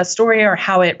about a story or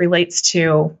how it relates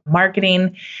to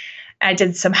marketing. I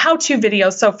did some how-to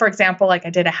videos. So for example, like I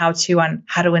did a how-to on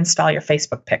how to install your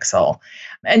Facebook Pixel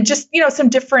and just, some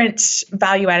different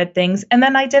value-added things. And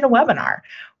then I did a webinar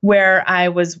where I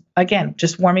was, again,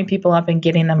 just warming people up and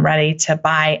getting them ready to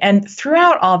buy. And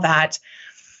throughout all that,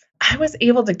 I was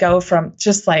able to go from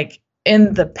just like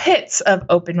in the pits of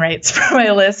open rates for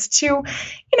my list to,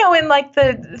 in like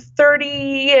the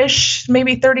 30-ish,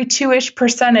 maybe 32-ish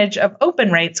 % of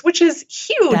open rates, which is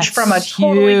huge. That's from a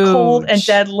totally cold and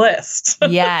dead list.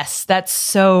 Yes, that's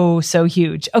so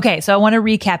huge. Okay, so I want to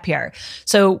recap here.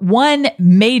 So one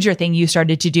major thing you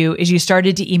started to do is you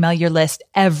started to email your list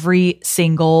every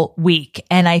single week.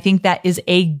 And I think that is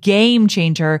a game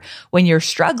changer when you're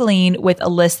struggling with a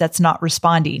list that's not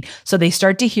responding. So they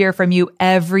start to hear from you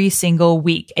every single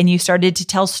week, and you started to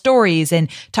tell stories and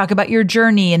talk about your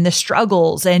journey and the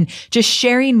struggles and just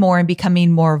sharing more and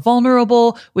becoming more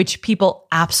vulnerable, which people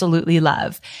absolutely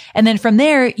love. And then from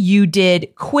there, you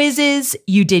did quizzes,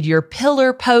 you did your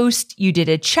pillar post, you did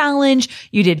a challenge,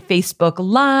 you did Facebook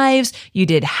Lives, you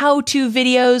did how-to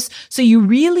videos. So you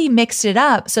really mixed it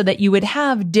up so that you would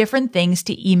have different things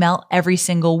to email every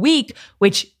single week,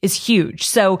 which is huge.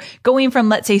 So going from,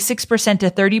 let's say, 6%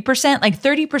 to 30%, like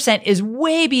 30% is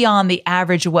way beyond the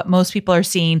average of what most people are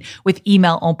seeing with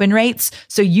email open rates.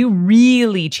 So you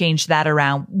really changed that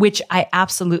around, which I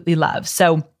absolutely love.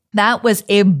 So that was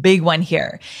a big one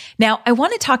here. Now, I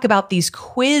want to talk about these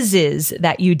quizzes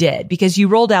that you did, because you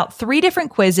rolled out 3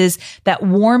 different quizzes that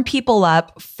warm people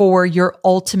up for your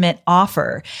ultimate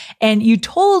offer. And you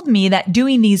told me that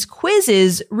doing these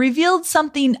quizzes revealed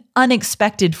something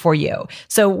unexpected for you.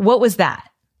 So what was that?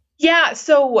 Yeah,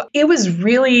 so it was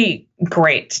really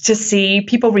great to see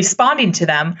people responding to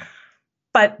them.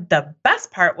 But the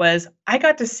best part was I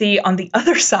got to see on the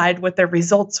other side what their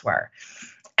results were.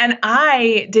 And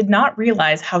I did not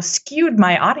realize how skewed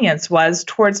my audience was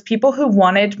towards people who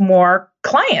wanted more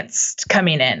clients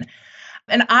coming in.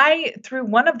 And through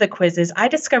one of the quizzes, I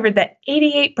discovered that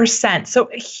 88%, so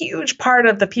a huge part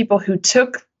of the people who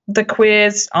took the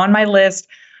quiz on my list,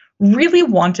 really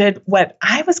wanted what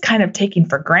I was kind of taking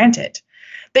for granted.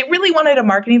 They really wanted a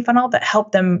marketing funnel that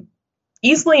helped them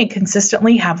easily and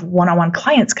consistently have one-on-one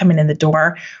clients coming in the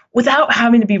door without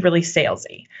having to be really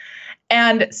salesy.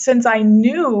 And since I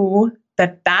knew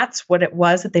that that's what it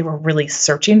was that they were really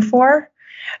searching for,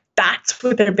 that's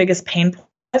what their biggest pain point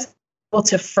was, able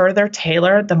to further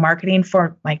tailor the marketing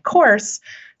for my course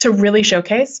to really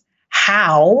showcase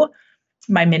how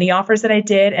my mini offers that I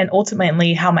did and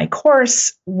ultimately how my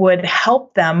course would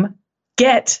help them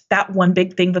get that one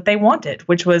big thing that they wanted,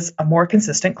 which was a more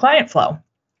consistent client flow.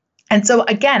 And so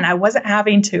again, I wasn't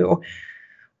having to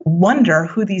wonder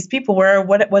who these people were,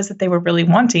 what it was that they were really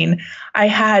wanting. I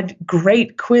had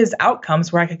great quiz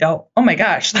outcomes where I could go, oh my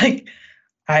gosh, like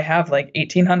I have like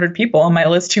 1,800 people on my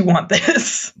list who want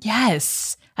this.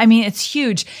 Yes. I mean, it's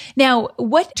huge. Now,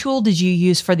 what tool did you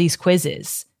use for these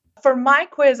quizzes? For my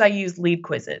quiz, I use Lead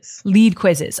Quizzes. Lead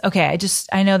Quizzes. Okay.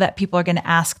 I know that people are going to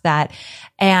ask that,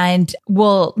 and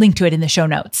we'll link to it in the show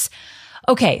notes.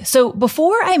 Okay. So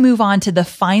before I move on to the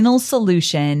final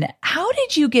solution, how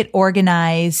did you get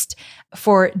organized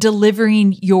for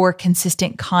delivering your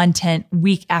consistent content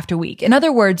week after week? In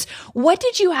other words, what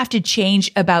did you have to change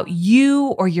about you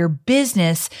or your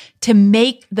business to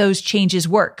make those changes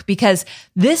work? Because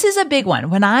this is a big one.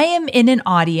 When I am in an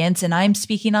audience and I'm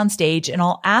speaking on stage, and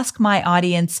I'll ask my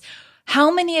audience,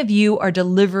 how many of you are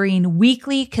delivering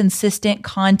weekly consistent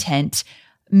content?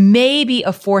 Maybe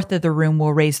a fourth of the room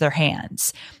will raise their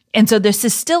hands. And so this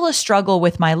is still a struggle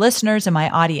with my listeners and my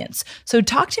audience. So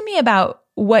talk to me about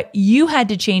what you had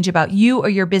to change about you or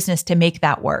your business to make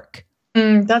that work.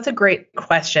 That's a great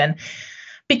question.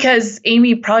 Because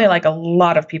Amy, probably like a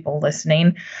lot of people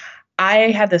listening,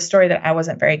 I had this story that I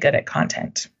wasn't very good at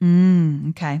content.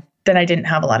 Okay. That I didn't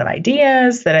have a lot of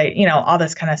ideas, that all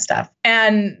this kind of stuff.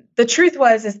 And the truth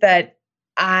is that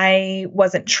I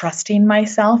wasn't trusting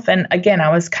myself. And again, I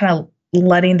was kind of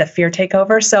letting the fear take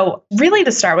over. So really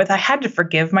to start with, I had to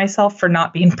forgive myself for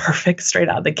not being perfect straight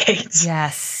out of the gates.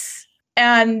 Yes.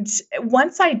 And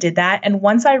once I did that, and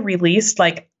once I released,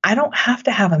 like, I don't have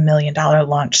to have $1 million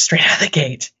launch straight out of the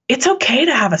gate. It's okay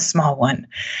to have a small one.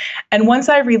 And once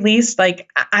I released, like,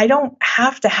 I don't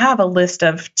have to have a list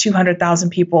of 200,000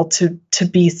 people to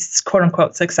be quote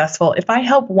unquote successful. If I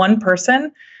help one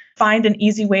person find an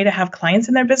easy way to have clients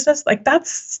in their business, like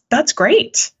that's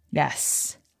great.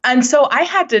 Yes. And so I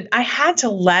had to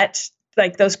let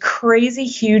like those crazy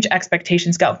huge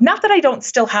expectations go. Not that I don't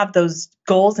still have those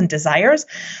goals and desires,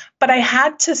 but I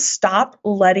had to stop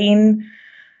letting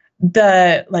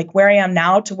the like where I am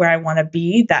now to where I want to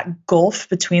be, that gulf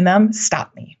between them,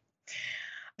 stop me.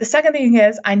 The second thing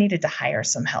is I needed to hire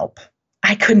some help.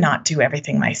 I could not do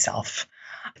everything myself.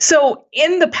 So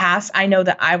in the past, I know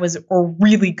that I was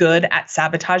really good at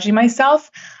sabotaging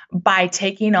myself by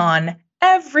taking on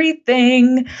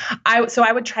everything. So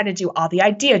I would try to do all the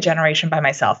idea generation by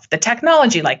myself, the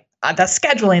technology, like the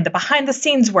scheduling, the behind the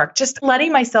scenes work, just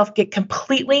letting myself get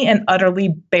completely and utterly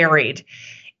buried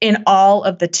in all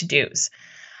of the to-dos.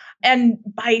 And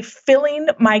by filling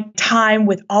my time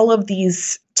with all of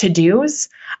these to-dos,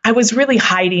 I was really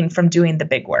hiding from doing the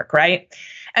big work, right?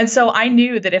 And so I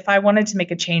knew that if I wanted to make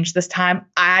a change this time,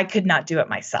 I could not do it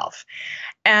myself.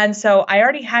 And so I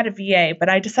already had a VA, but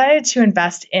I decided to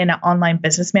invest in an online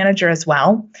business manager as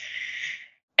well.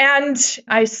 And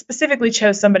I specifically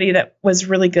chose somebody that was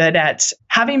really good at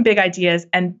having big ideas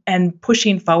and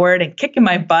pushing forward and kicking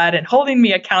my butt and holding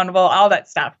me accountable, all that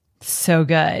stuff. So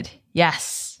good.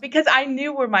 Yes. Because I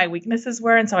knew where my weaknesses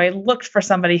were. And so I looked for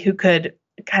somebody who could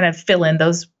kind of fill in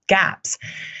those gaps.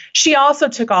 She also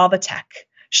took all the tech.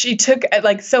 She took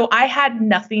so I had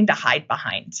nothing to hide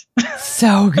behind.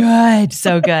 So good.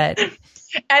 So good.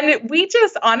 And we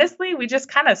just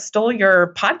kind of stole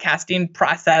your podcasting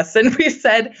process. And we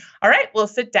said, all right, we'll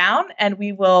sit down and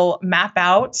we will map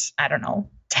out,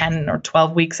 10 or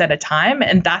 12 weeks at a time.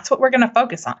 And that's what we're going to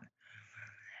focus on.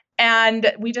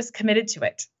 And we just committed to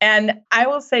it. And I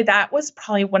will say that was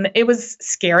probably it was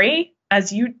scary.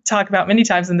 As you talk about many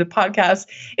times in the podcast,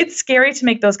 it's scary to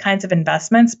make those kinds of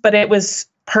investments, but it was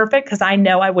perfect because I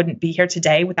know I wouldn't be here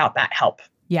today without that help.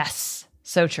 Yes.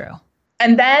 So true.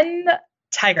 And then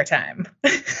Tiger Time.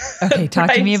 Okay. Talk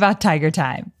right? to me about Tiger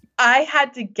Time. I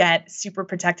had to get super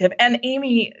protective. And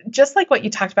Amy, just like what you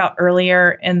talked about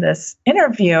earlier in this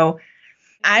interview,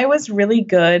 I was really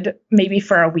good maybe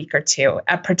for a week or two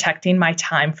at protecting my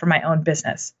time for my own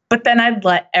business. But then I'd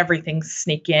let everything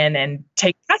sneak in and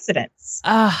take precedence.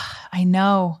 I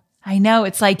know. I know.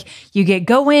 It's like you get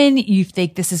going, you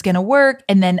think this is going to work,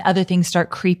 and then other things start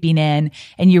creeping in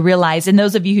and you realize, and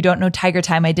those of you who don't know Tiger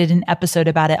Time, I did an episode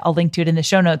about it. I'll link to it in the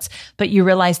show notes, but you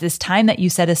realize this time that you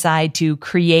set aside to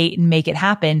create and make it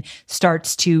happen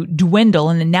starts to dwindle.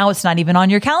 And then now it's not even on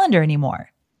your calendar anymore.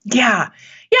 Yeah.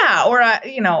 Yeah.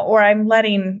 Or I'm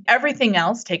letting everything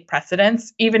else take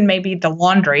precedence, even maybe the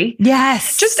laundry.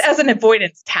 Yes. Just as an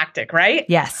avoidance tactic, right?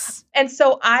 Yes. And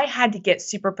so I had to get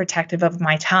super protective of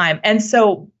my time. And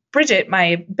so Bridget,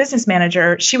 my business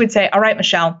manager, she would say, all right,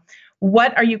 Michelle,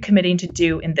 what are you committing to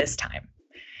do in this time?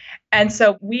 And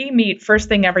so we meet first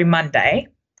thing every Monday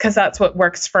because that's what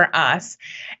works for us.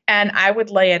 And I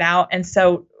would lay it out. And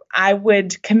so I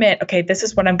would commit, okay, this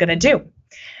is what I'm going to do.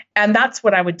 And that's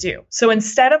what I would do. So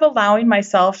instead of allowing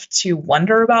myself to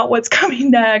wonder about what's coming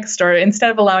next, or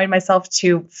instead of allowing myself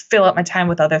to fill up my time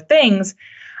with other things,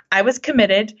 I was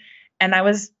committed and I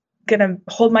was going to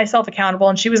hold myself accountable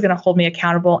and she was going to hold me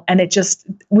accountable. And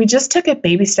we just took it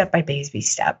baby step by baby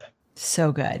step.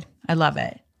 So good. I love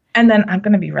it. And then I'm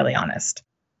going to be really honest.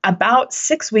 About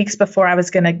 6 weeks before I was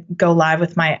going to go live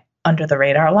with my Under the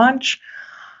Radar launch,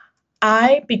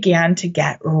 I began to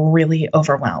get really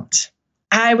overwhelmed.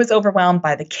 I was overwhelmed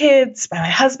by the kids, by my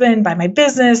husband, by my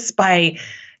business, by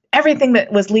everything that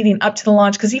was leading up to the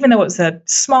launch. Because even though it was a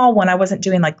small one, I wasn't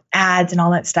doing like ads and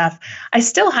all that stuff. I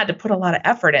still had to put a lot of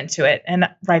effort into it and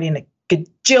writing a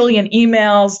gajillion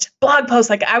emails, blog posts.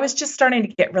 Like I was just starting to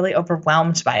get really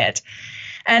overwhelmed by it.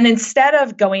 And instead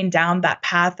of going down that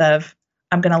path of,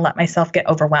 I'm going to let myself get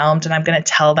overwhelmed and I'm going to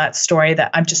tell that story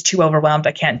that I'm just too overwhelmed,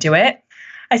 I can't do it,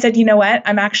 I said, you know what?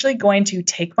 I'm actually going to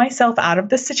take myself out of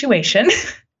this situation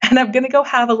and I'm going to go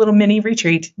have a little mini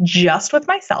retreat just with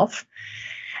myself.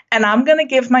 And I'm going to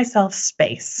give myself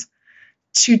space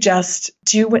to just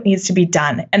do what needs to be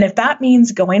done. And if that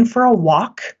means going for a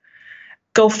walk,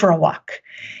 go for a walk.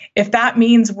 If that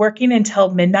means working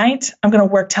until midnight, I'm going to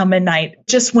work till midnight,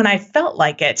 just when I felt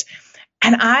like it.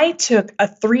 And I took a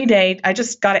 3-day, I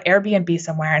just got an Airbnb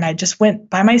somewhere and I just went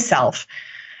by myself.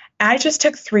 I just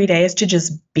took 3 days to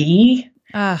just be.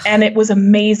 And it was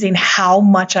amazing how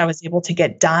much I was able to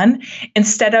get done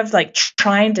instead of like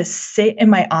trying to sit in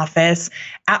my office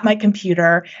at my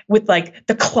computer with like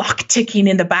the clock ticking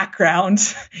in the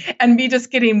background and me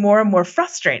just getting more and more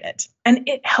frustrated. And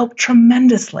it helped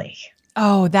tremendously.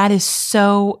 Oh, that is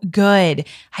so good.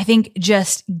 I think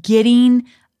just getting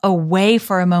away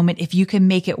for a moment, if you can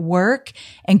make it work,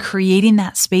 and creating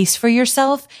that space for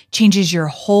yourself changes your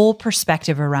whole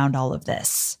perspective around all of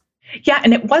this. Yeah.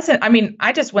 And it wasn't,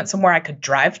 I just went somewhere I could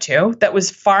drive to that was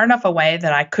far enough away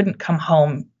that I couldn't come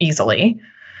home easily.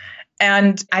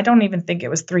 And I don't even think it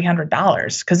was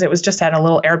 $300 because it was just at a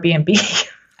little Airbnb.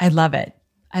 I love it.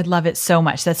 I love it so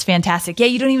much. That's fantastic. Yeah,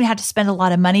 you don't even have to spend a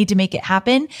lot of money to make it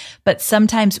happen, but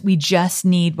sometimes we just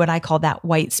need what I call that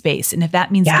white space. And if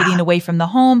that means getting away from the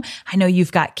home, I know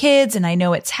you've got kids and I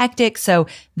know it's hectic, so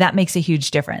that makes a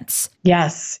huge difference.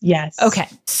 Yes, yes. Okay,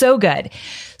 so good.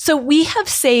 So we have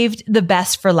saved the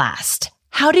best for last.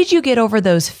 How did you get over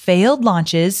those failed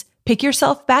launches, pick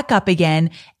yourself back up again,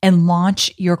 and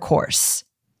launch your course?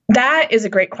 That is a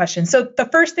great question. So the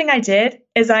first thing I did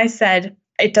is I said,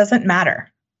 it doesn't matter.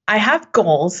 I have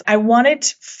goals. I wanted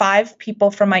 5 people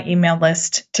from my email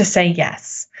list to say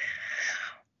yes.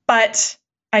 But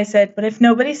I said, but if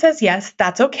nobody says yes,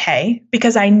 that's okay,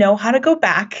 because I know how to go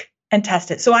back and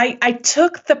test it. So I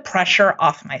took the pressure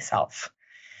off myself.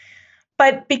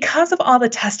 But because of all the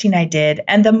testing I did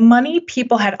and the money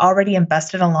people had already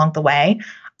invested along the way,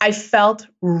 I felt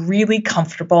really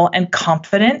comfortable and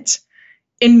confident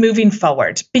in moving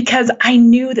forward because I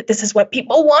knew that this is what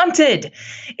people wanted.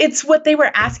 It's what they were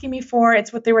asking me for.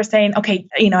 It's what they were saying, okay,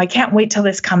 I can't wait till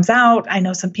this comes out. I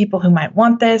know some people who might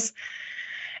want this.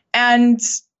 And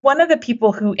one of the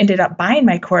people who ended up buying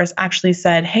my course actually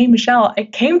said, hey, Michelle, I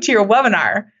came to your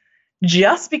webinar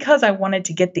just because I wanted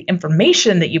to get the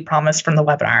information that you promised from the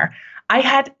webinar. I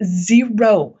had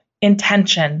zero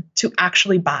intention to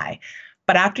actually buy.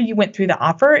 But after you went through the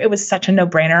offer, it was such a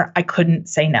no-brainer. I couldn't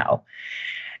say no.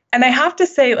 And I have to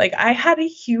say, I had a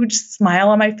huge smile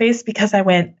on my face because I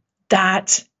went,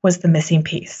 that was the missing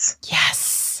piece.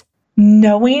 Yes.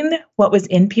 Knowing what was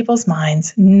in people's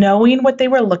minds, knowing what they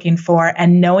were looking for,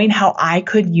 and knowing how I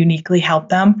could uniquely help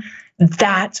them,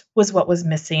 that was what was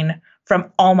missing from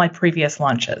all my previous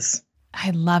launches.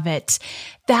 I love it.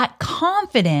 That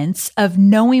confidence of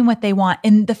knowing what they want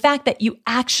and the fact that you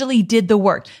actually did the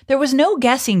work. There was no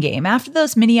guessing game after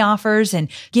those mini offers and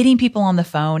getting people on the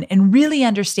phone and really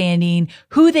understanding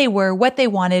who they were, what they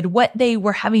wanted, what they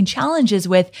were having challenges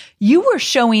with. You were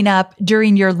showing up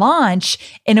during your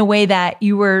launch in a way that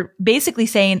you were basically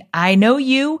saying, I know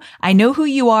you, I know who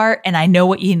you are, and I know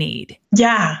what you need.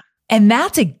 Yeah. And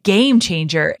that's a game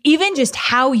changer. Even just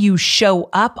how you show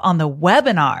up on the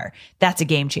webinar, that's a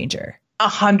game changer.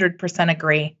 100%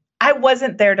 agree. I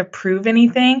wasn't there to prove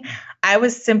anything. I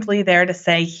was simply there to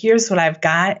say, here's what I've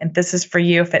got, and this is for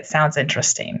you if it sounds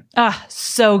interesting.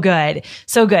 So good.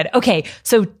 So good. Okay.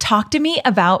 So talk to me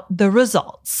about the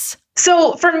results.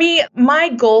 So for me, my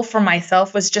goal for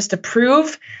myself was just to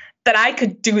prove that I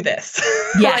could do this.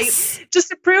 Yes. Right? Just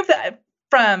to prove that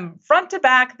from front to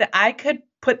back that I could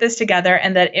put this together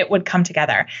and that it would come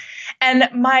together. And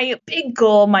my big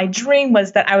goal, my dream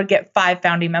was that I would get 5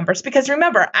 founding members. Because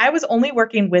remember, I was only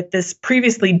working with this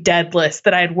previously dead list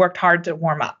that I had worked hard to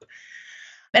warm up.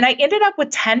 And I ended up with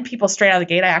 10 people straight out of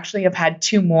the gate. I actually have had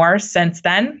 2 more since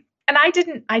then. And I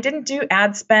didn't do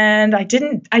ad spend.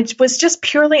 I was just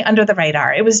purely under the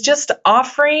radar. It was just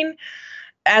offering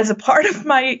as a part of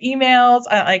my emails.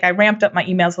 I ramped up my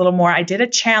emails a little more. I did a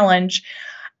challenge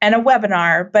and a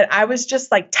webinar, but I was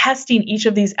just like testing each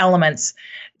of these elements.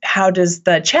 How does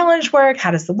the challenge work? How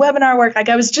does the webinar work? Like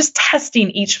I was just testing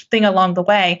each thing along the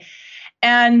way.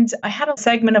 And I had a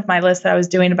segment of my list that I was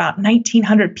doing about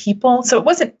 1,900 people. So it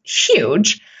wasn't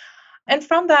huge. And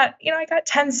from that, I got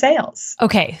 10 sales.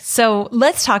 Okay. So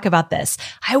let's talk about this.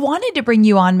 I wanted to bring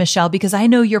you on, Michelle, because I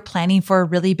know you're planning for a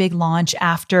really big launch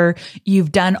after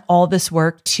you've done all this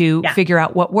work to figure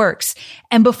out what works.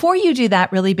 And before you do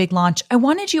that really big launch, I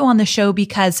wanted you on the show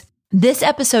because this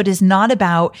episode is not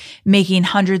about making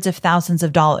hundreds of thousands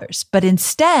of dollars, but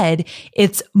instead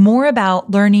it's more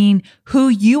about learning who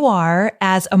you are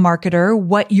as a marketer,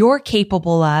 what you're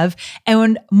capable of,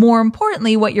 and more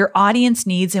importantly, what your audience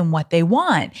needs and what they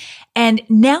want. And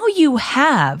now you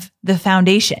have the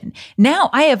foundation. Now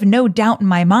I have no doubt in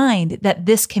my mind that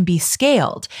this can be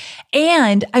scaled.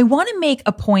 And I want to make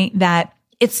a point that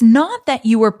it's not that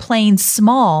you were playing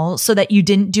small so that you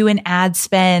didn't do an ad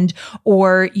spend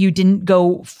or you didn't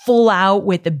go full out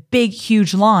with a big,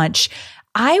 huge launch.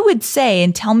 I would say,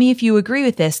 and tell me if you agree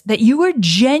with this, that you were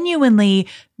genuinely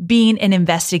being an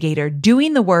investigator,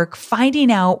 doing the work,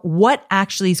 finding out what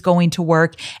actually is going to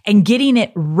work and getting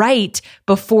it right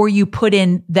before you put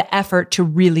in the effort to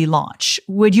really launch.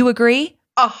 Would you agree?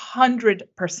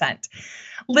 100%.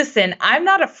 Listen, I'm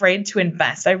not afraid to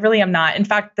invest. I really am not. In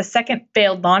fact, the second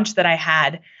failed launch that I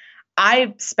had,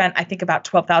 I spent, I think, about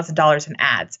 $12,000 in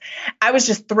ads. I was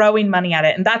just throwing money at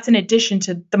it. And that's in addition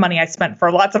to the money I spent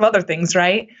for lots of other things,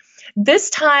 right? This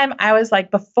time I was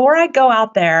like, before I go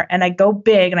out there and I go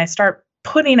big and I start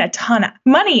putting a ton of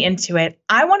money into it,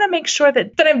 I want to make sure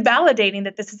that I'm validating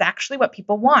that this is actually what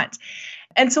people want.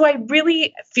 And so I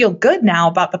really feel good now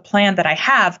about the plan that I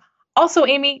have. Also,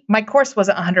 Amy, my course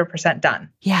wasn't 100% done.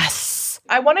 Yes.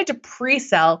 I wanted to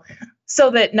pre-sell so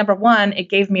that number one, it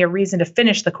gave me a reason to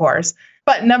finish the course.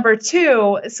 But number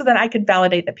two, so that I could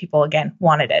validate that people, again,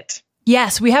 wanted it.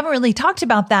 Yes, we haven't really talked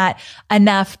about that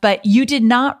enough, but you did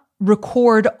not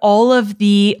record all of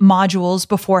the modules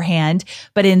beforehand,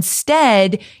 but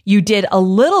instead you did a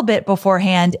little bit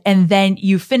beforehand and then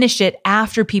you finished it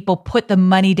after people put the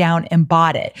money down and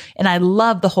bought it. And I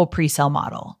love the whole pre-sale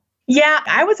model. Yeah,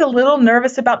 I was a little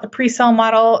nervous about the pre-sale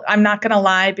model. I'm not going to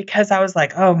lie, because I was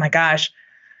like, oh my gosh,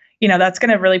 that's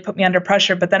going to really put me under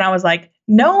pressure. But then I was like,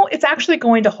 no, it's actually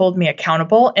going to hold me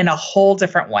accountable in a whole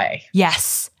different way.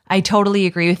 Yes, I totally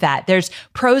agree with that. There's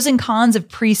pros and cons of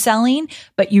pre-selling,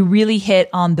 but you really hit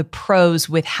on the pros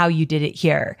with how you did it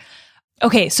here.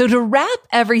 Okay, so to wrap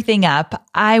everything up,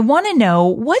 I want to know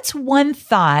what's one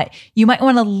thought you might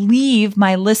want to leave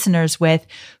my listeners with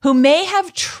who may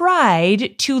have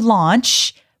tried to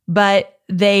launch, but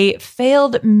they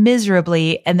failed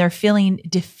miserably and they're feeling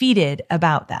defeated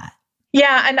about that.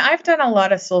 Yeah, and I've done a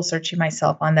lot of soul searching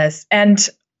myself on this. And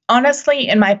honestly,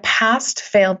 in my past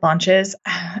failed launches,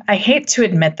 I hate to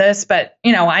admit this, but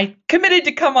I committed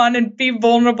to come on and be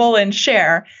vulnerable and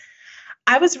share.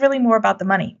 I was really more about the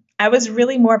money. I was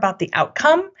really more about the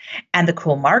outcome and the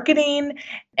cool marketing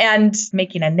and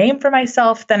making a name for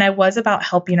myself than I was about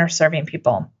helping or serving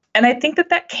people. And I think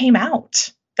that came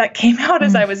out. That came out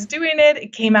as I was doing it.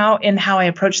 It came out in how I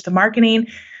approached the marketing,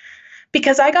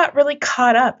 because I got really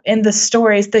caught up in the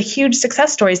stories, the huge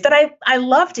success stories that I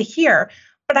love to hear,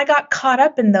 but I got caught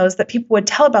up in those that people would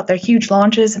tell about their huge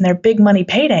launches and their big money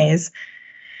paydays.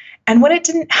 And when it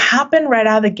didn't happen right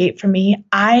out of the gate for me,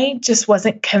 I just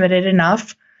wasn't committed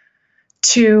enough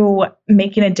to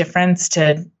making a difference,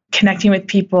 to connecting with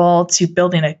people, to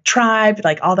building a tribe,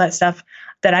 like all that stuff,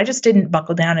 that I just didn't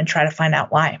buckle down and try to find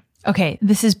out why. Okay,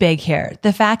 this is big here.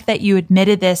 The fact that you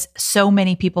admitted this, so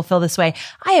many people feel this way.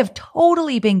 I have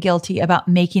totally been guilty about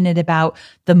making it about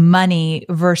the money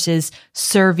versus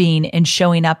serving and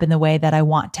showing up in the way that I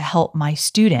want to help my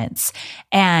students.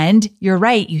 And you're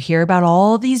right. You hear about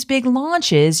all these big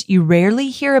launches. You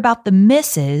rarely hear about the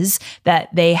misses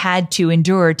that they had to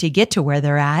endure to get to where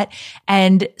they're at.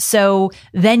 And so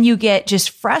then you get just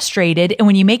frustrated. And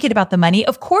when you make it about the money,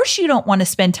 of course, you don't want to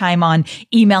spend time on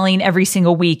emailing every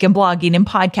single week and blogging and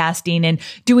podcasting and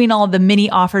doing all the mini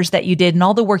offers that you did and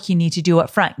all the work you need to do up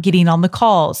front, getting on the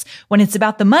calls. When it's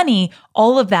about the money,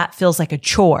 all of that feels like a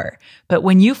chore. But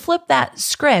when you flip that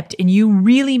script and you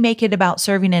really make it about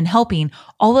serving and helping,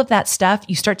 all of that stuff,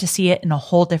 you start to see it in a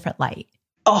whole different light.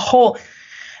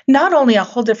 Not only a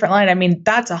whole different light, I mean,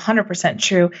 that's 100%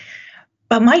 true,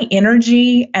 but my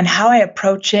energy and how I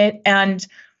approach it and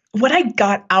what I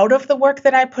got out of the work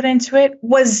that I put into it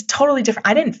was totally different.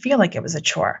 I didn't feel like it was a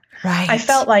chore. Right. I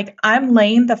felt like I'm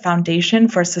laying the foundation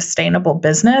for a sustainable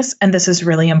business, and this is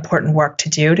really important work to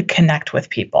do to connect with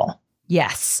people.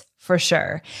 Yes, for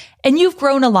sure. And you've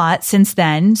grown a lot since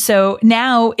then. So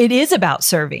now it is about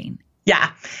serving. Yeah.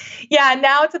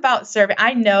 Now it's about serving.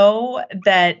 I know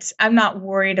that I'm not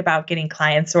worried about getting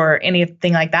clients or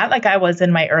anything like that, like I was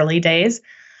in my early days.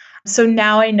 So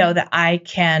now I know that I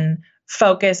can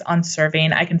focus on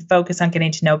serving. I can focus on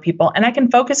getting to know people, and I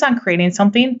can focus on creating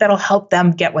something that'll help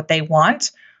them get what they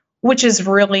want, which is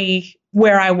really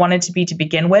where I wanted to be to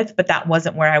begin with. But that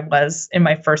wasn't where I was in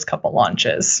my first couple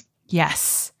launches.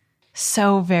 Yes.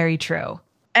 So very true.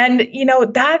 And,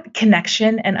 that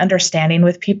connection and understanding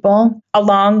with people,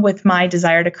 along with my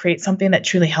desire to create something that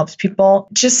truly helps people,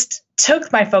 just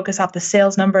took my focus off the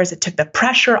sales numbers. It took the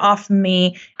pressure off of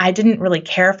me. I didn't really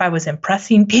care if I was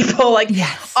impressing people.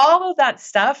 All of that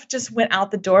stuff just went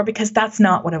out the door because that's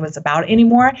not what it was about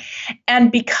anymore.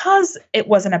 And because it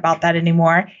wasn't about that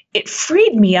anymore, it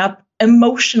freed me up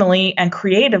emotionally and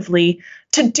creatively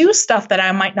to do stuff that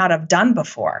I might not have done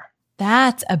before.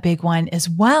 That's a big one as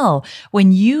well.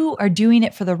 When you are doing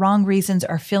it for the wrong reasons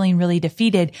or feeling really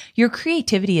defeated, your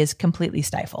creativity is completely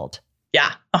stifled.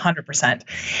 Yeah, 100%.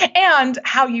 And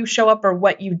how you show up or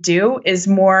what you do is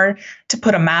more to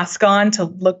put a mask on to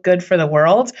look good for the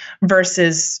world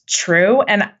versus true.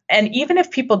 And even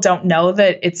if people don't know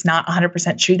that it's not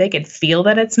 100% true, they can feel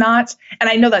that it's not. And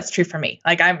I know that's true for me.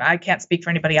 I can't speak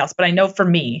for anybody else, but I know for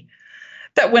me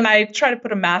that when I try to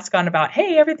put a mask on about,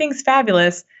 hey, everything's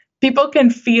fabulous, people can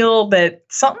feel that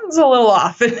something's a little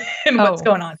off in what's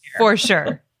going on here. For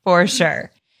sure. For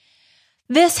sure.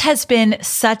 This has been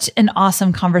such an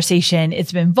awesome conversation.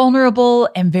 It's been vulnerable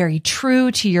and very true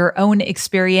to your own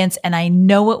experience, and I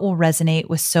know it will resonate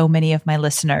with so many of my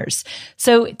listeners.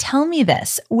 So tell me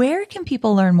this, where can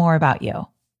people learn more about you?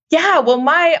 Yeah, well,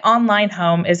 my online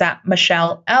home is at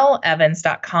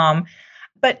MichelleLEvans.com.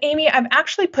 But Amy, I've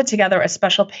actually put together a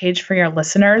special page for your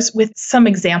listeners with some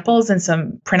examples and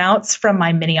some printouts from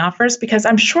my mini offers, because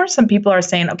I'm sure some people are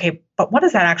saying, okay, but what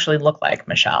does that actually look like,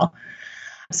 Michelle?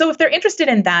 So if they're interested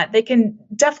in that, they can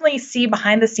definitely see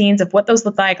behind the scenes of what those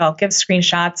look like. I'll give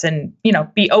screenshots and,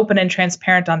 be open and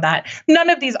transparent on that. None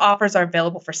of these offers are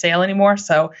available for sale anymore.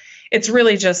 So it's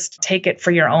really just take it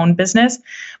for your own business.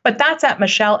 But that's at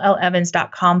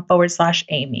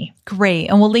MichelleLEvans.com/Amy. Great.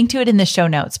 And we'll link to it in the show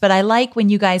notes. But I like when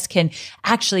you guys can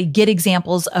actually get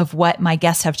examples of what my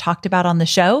guests have talked about on the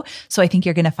show. So I think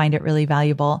you're going to find it really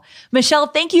valuable. Michelle,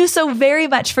 thank you so very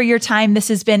much for your time. This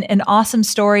has been an awesome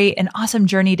story, an awesome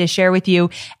journey to share with you.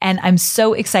 And I'm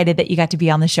so excited that you got to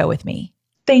be on the show with me.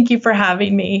 Thank you for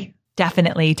having me.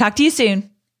 Definitely. Talk to you soon.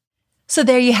 So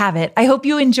there you have it. I hope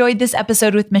you enjoyed this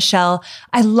episode with Michelle.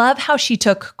 I love how she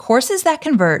took courses that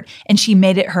convert and she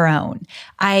made it her own.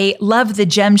 I love the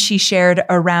gems she shared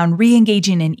around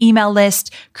re-engaging an email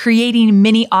list, creating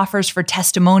mini offers for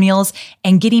testimonials,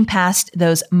 and getting past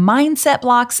those mindset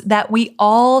blocks that we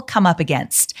all come up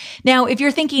against. Now, if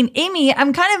you're thinking, Amy,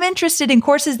 I'm kind of interested in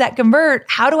courses that convert,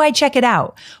 how do I check it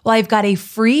out? Well, I've got a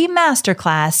free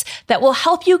masterclass that will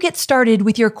help you get started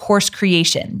with your course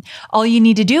creation. All you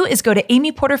need to do is go to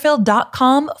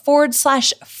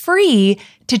amyporterfield.com/free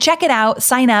to check it out,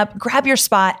 sign up, grab your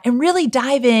spot, and really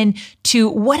dive in to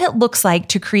what it looks like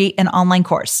to create an online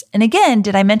course. And again,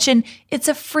 did I mention it's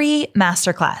a free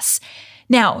masterclass?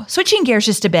 Now, switching gears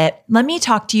just a bit, let me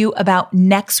talk to you about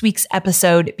next week's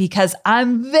episode because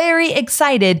I'm very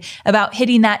excited about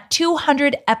hitting that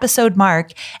 200 episode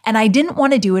mark, and I didn't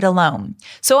want to do it alone.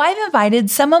 So I've invited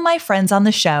some of my friends on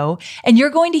the show, and you're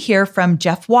going to hear from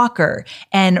Jeff Walker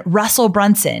and Russell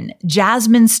Brunson,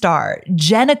 Jasmine Starr,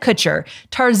 Jenna Kutcher,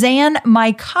 Tarzan,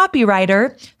 my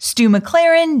copywriter, Stu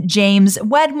McLaren, James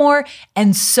Wedmore,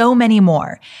 and so many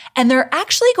more. And they're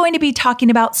actually going to be talking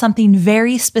about something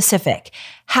very specific.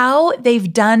 How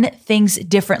they've done things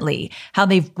differently, how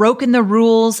they've broken the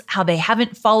rules, how they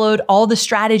haven't followed all the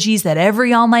strategies that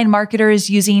every online marketer is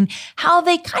using, how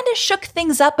they kind of shook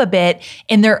things up a bit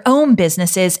in their own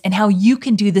businesses, and how you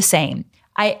can do the same.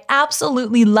 I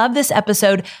absolutely love this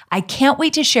episode. I can't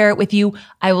wait to share it with you.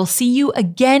 I will see you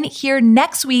again here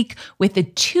next week with the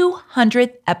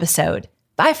 200th episode.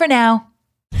 Bye for now.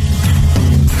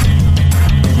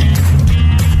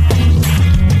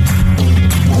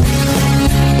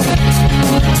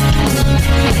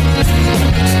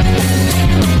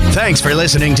 Thanks for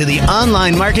listening to the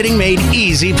Online Marketing Made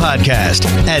Easy podcast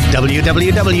at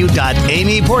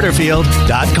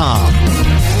www.amyporterfield.com.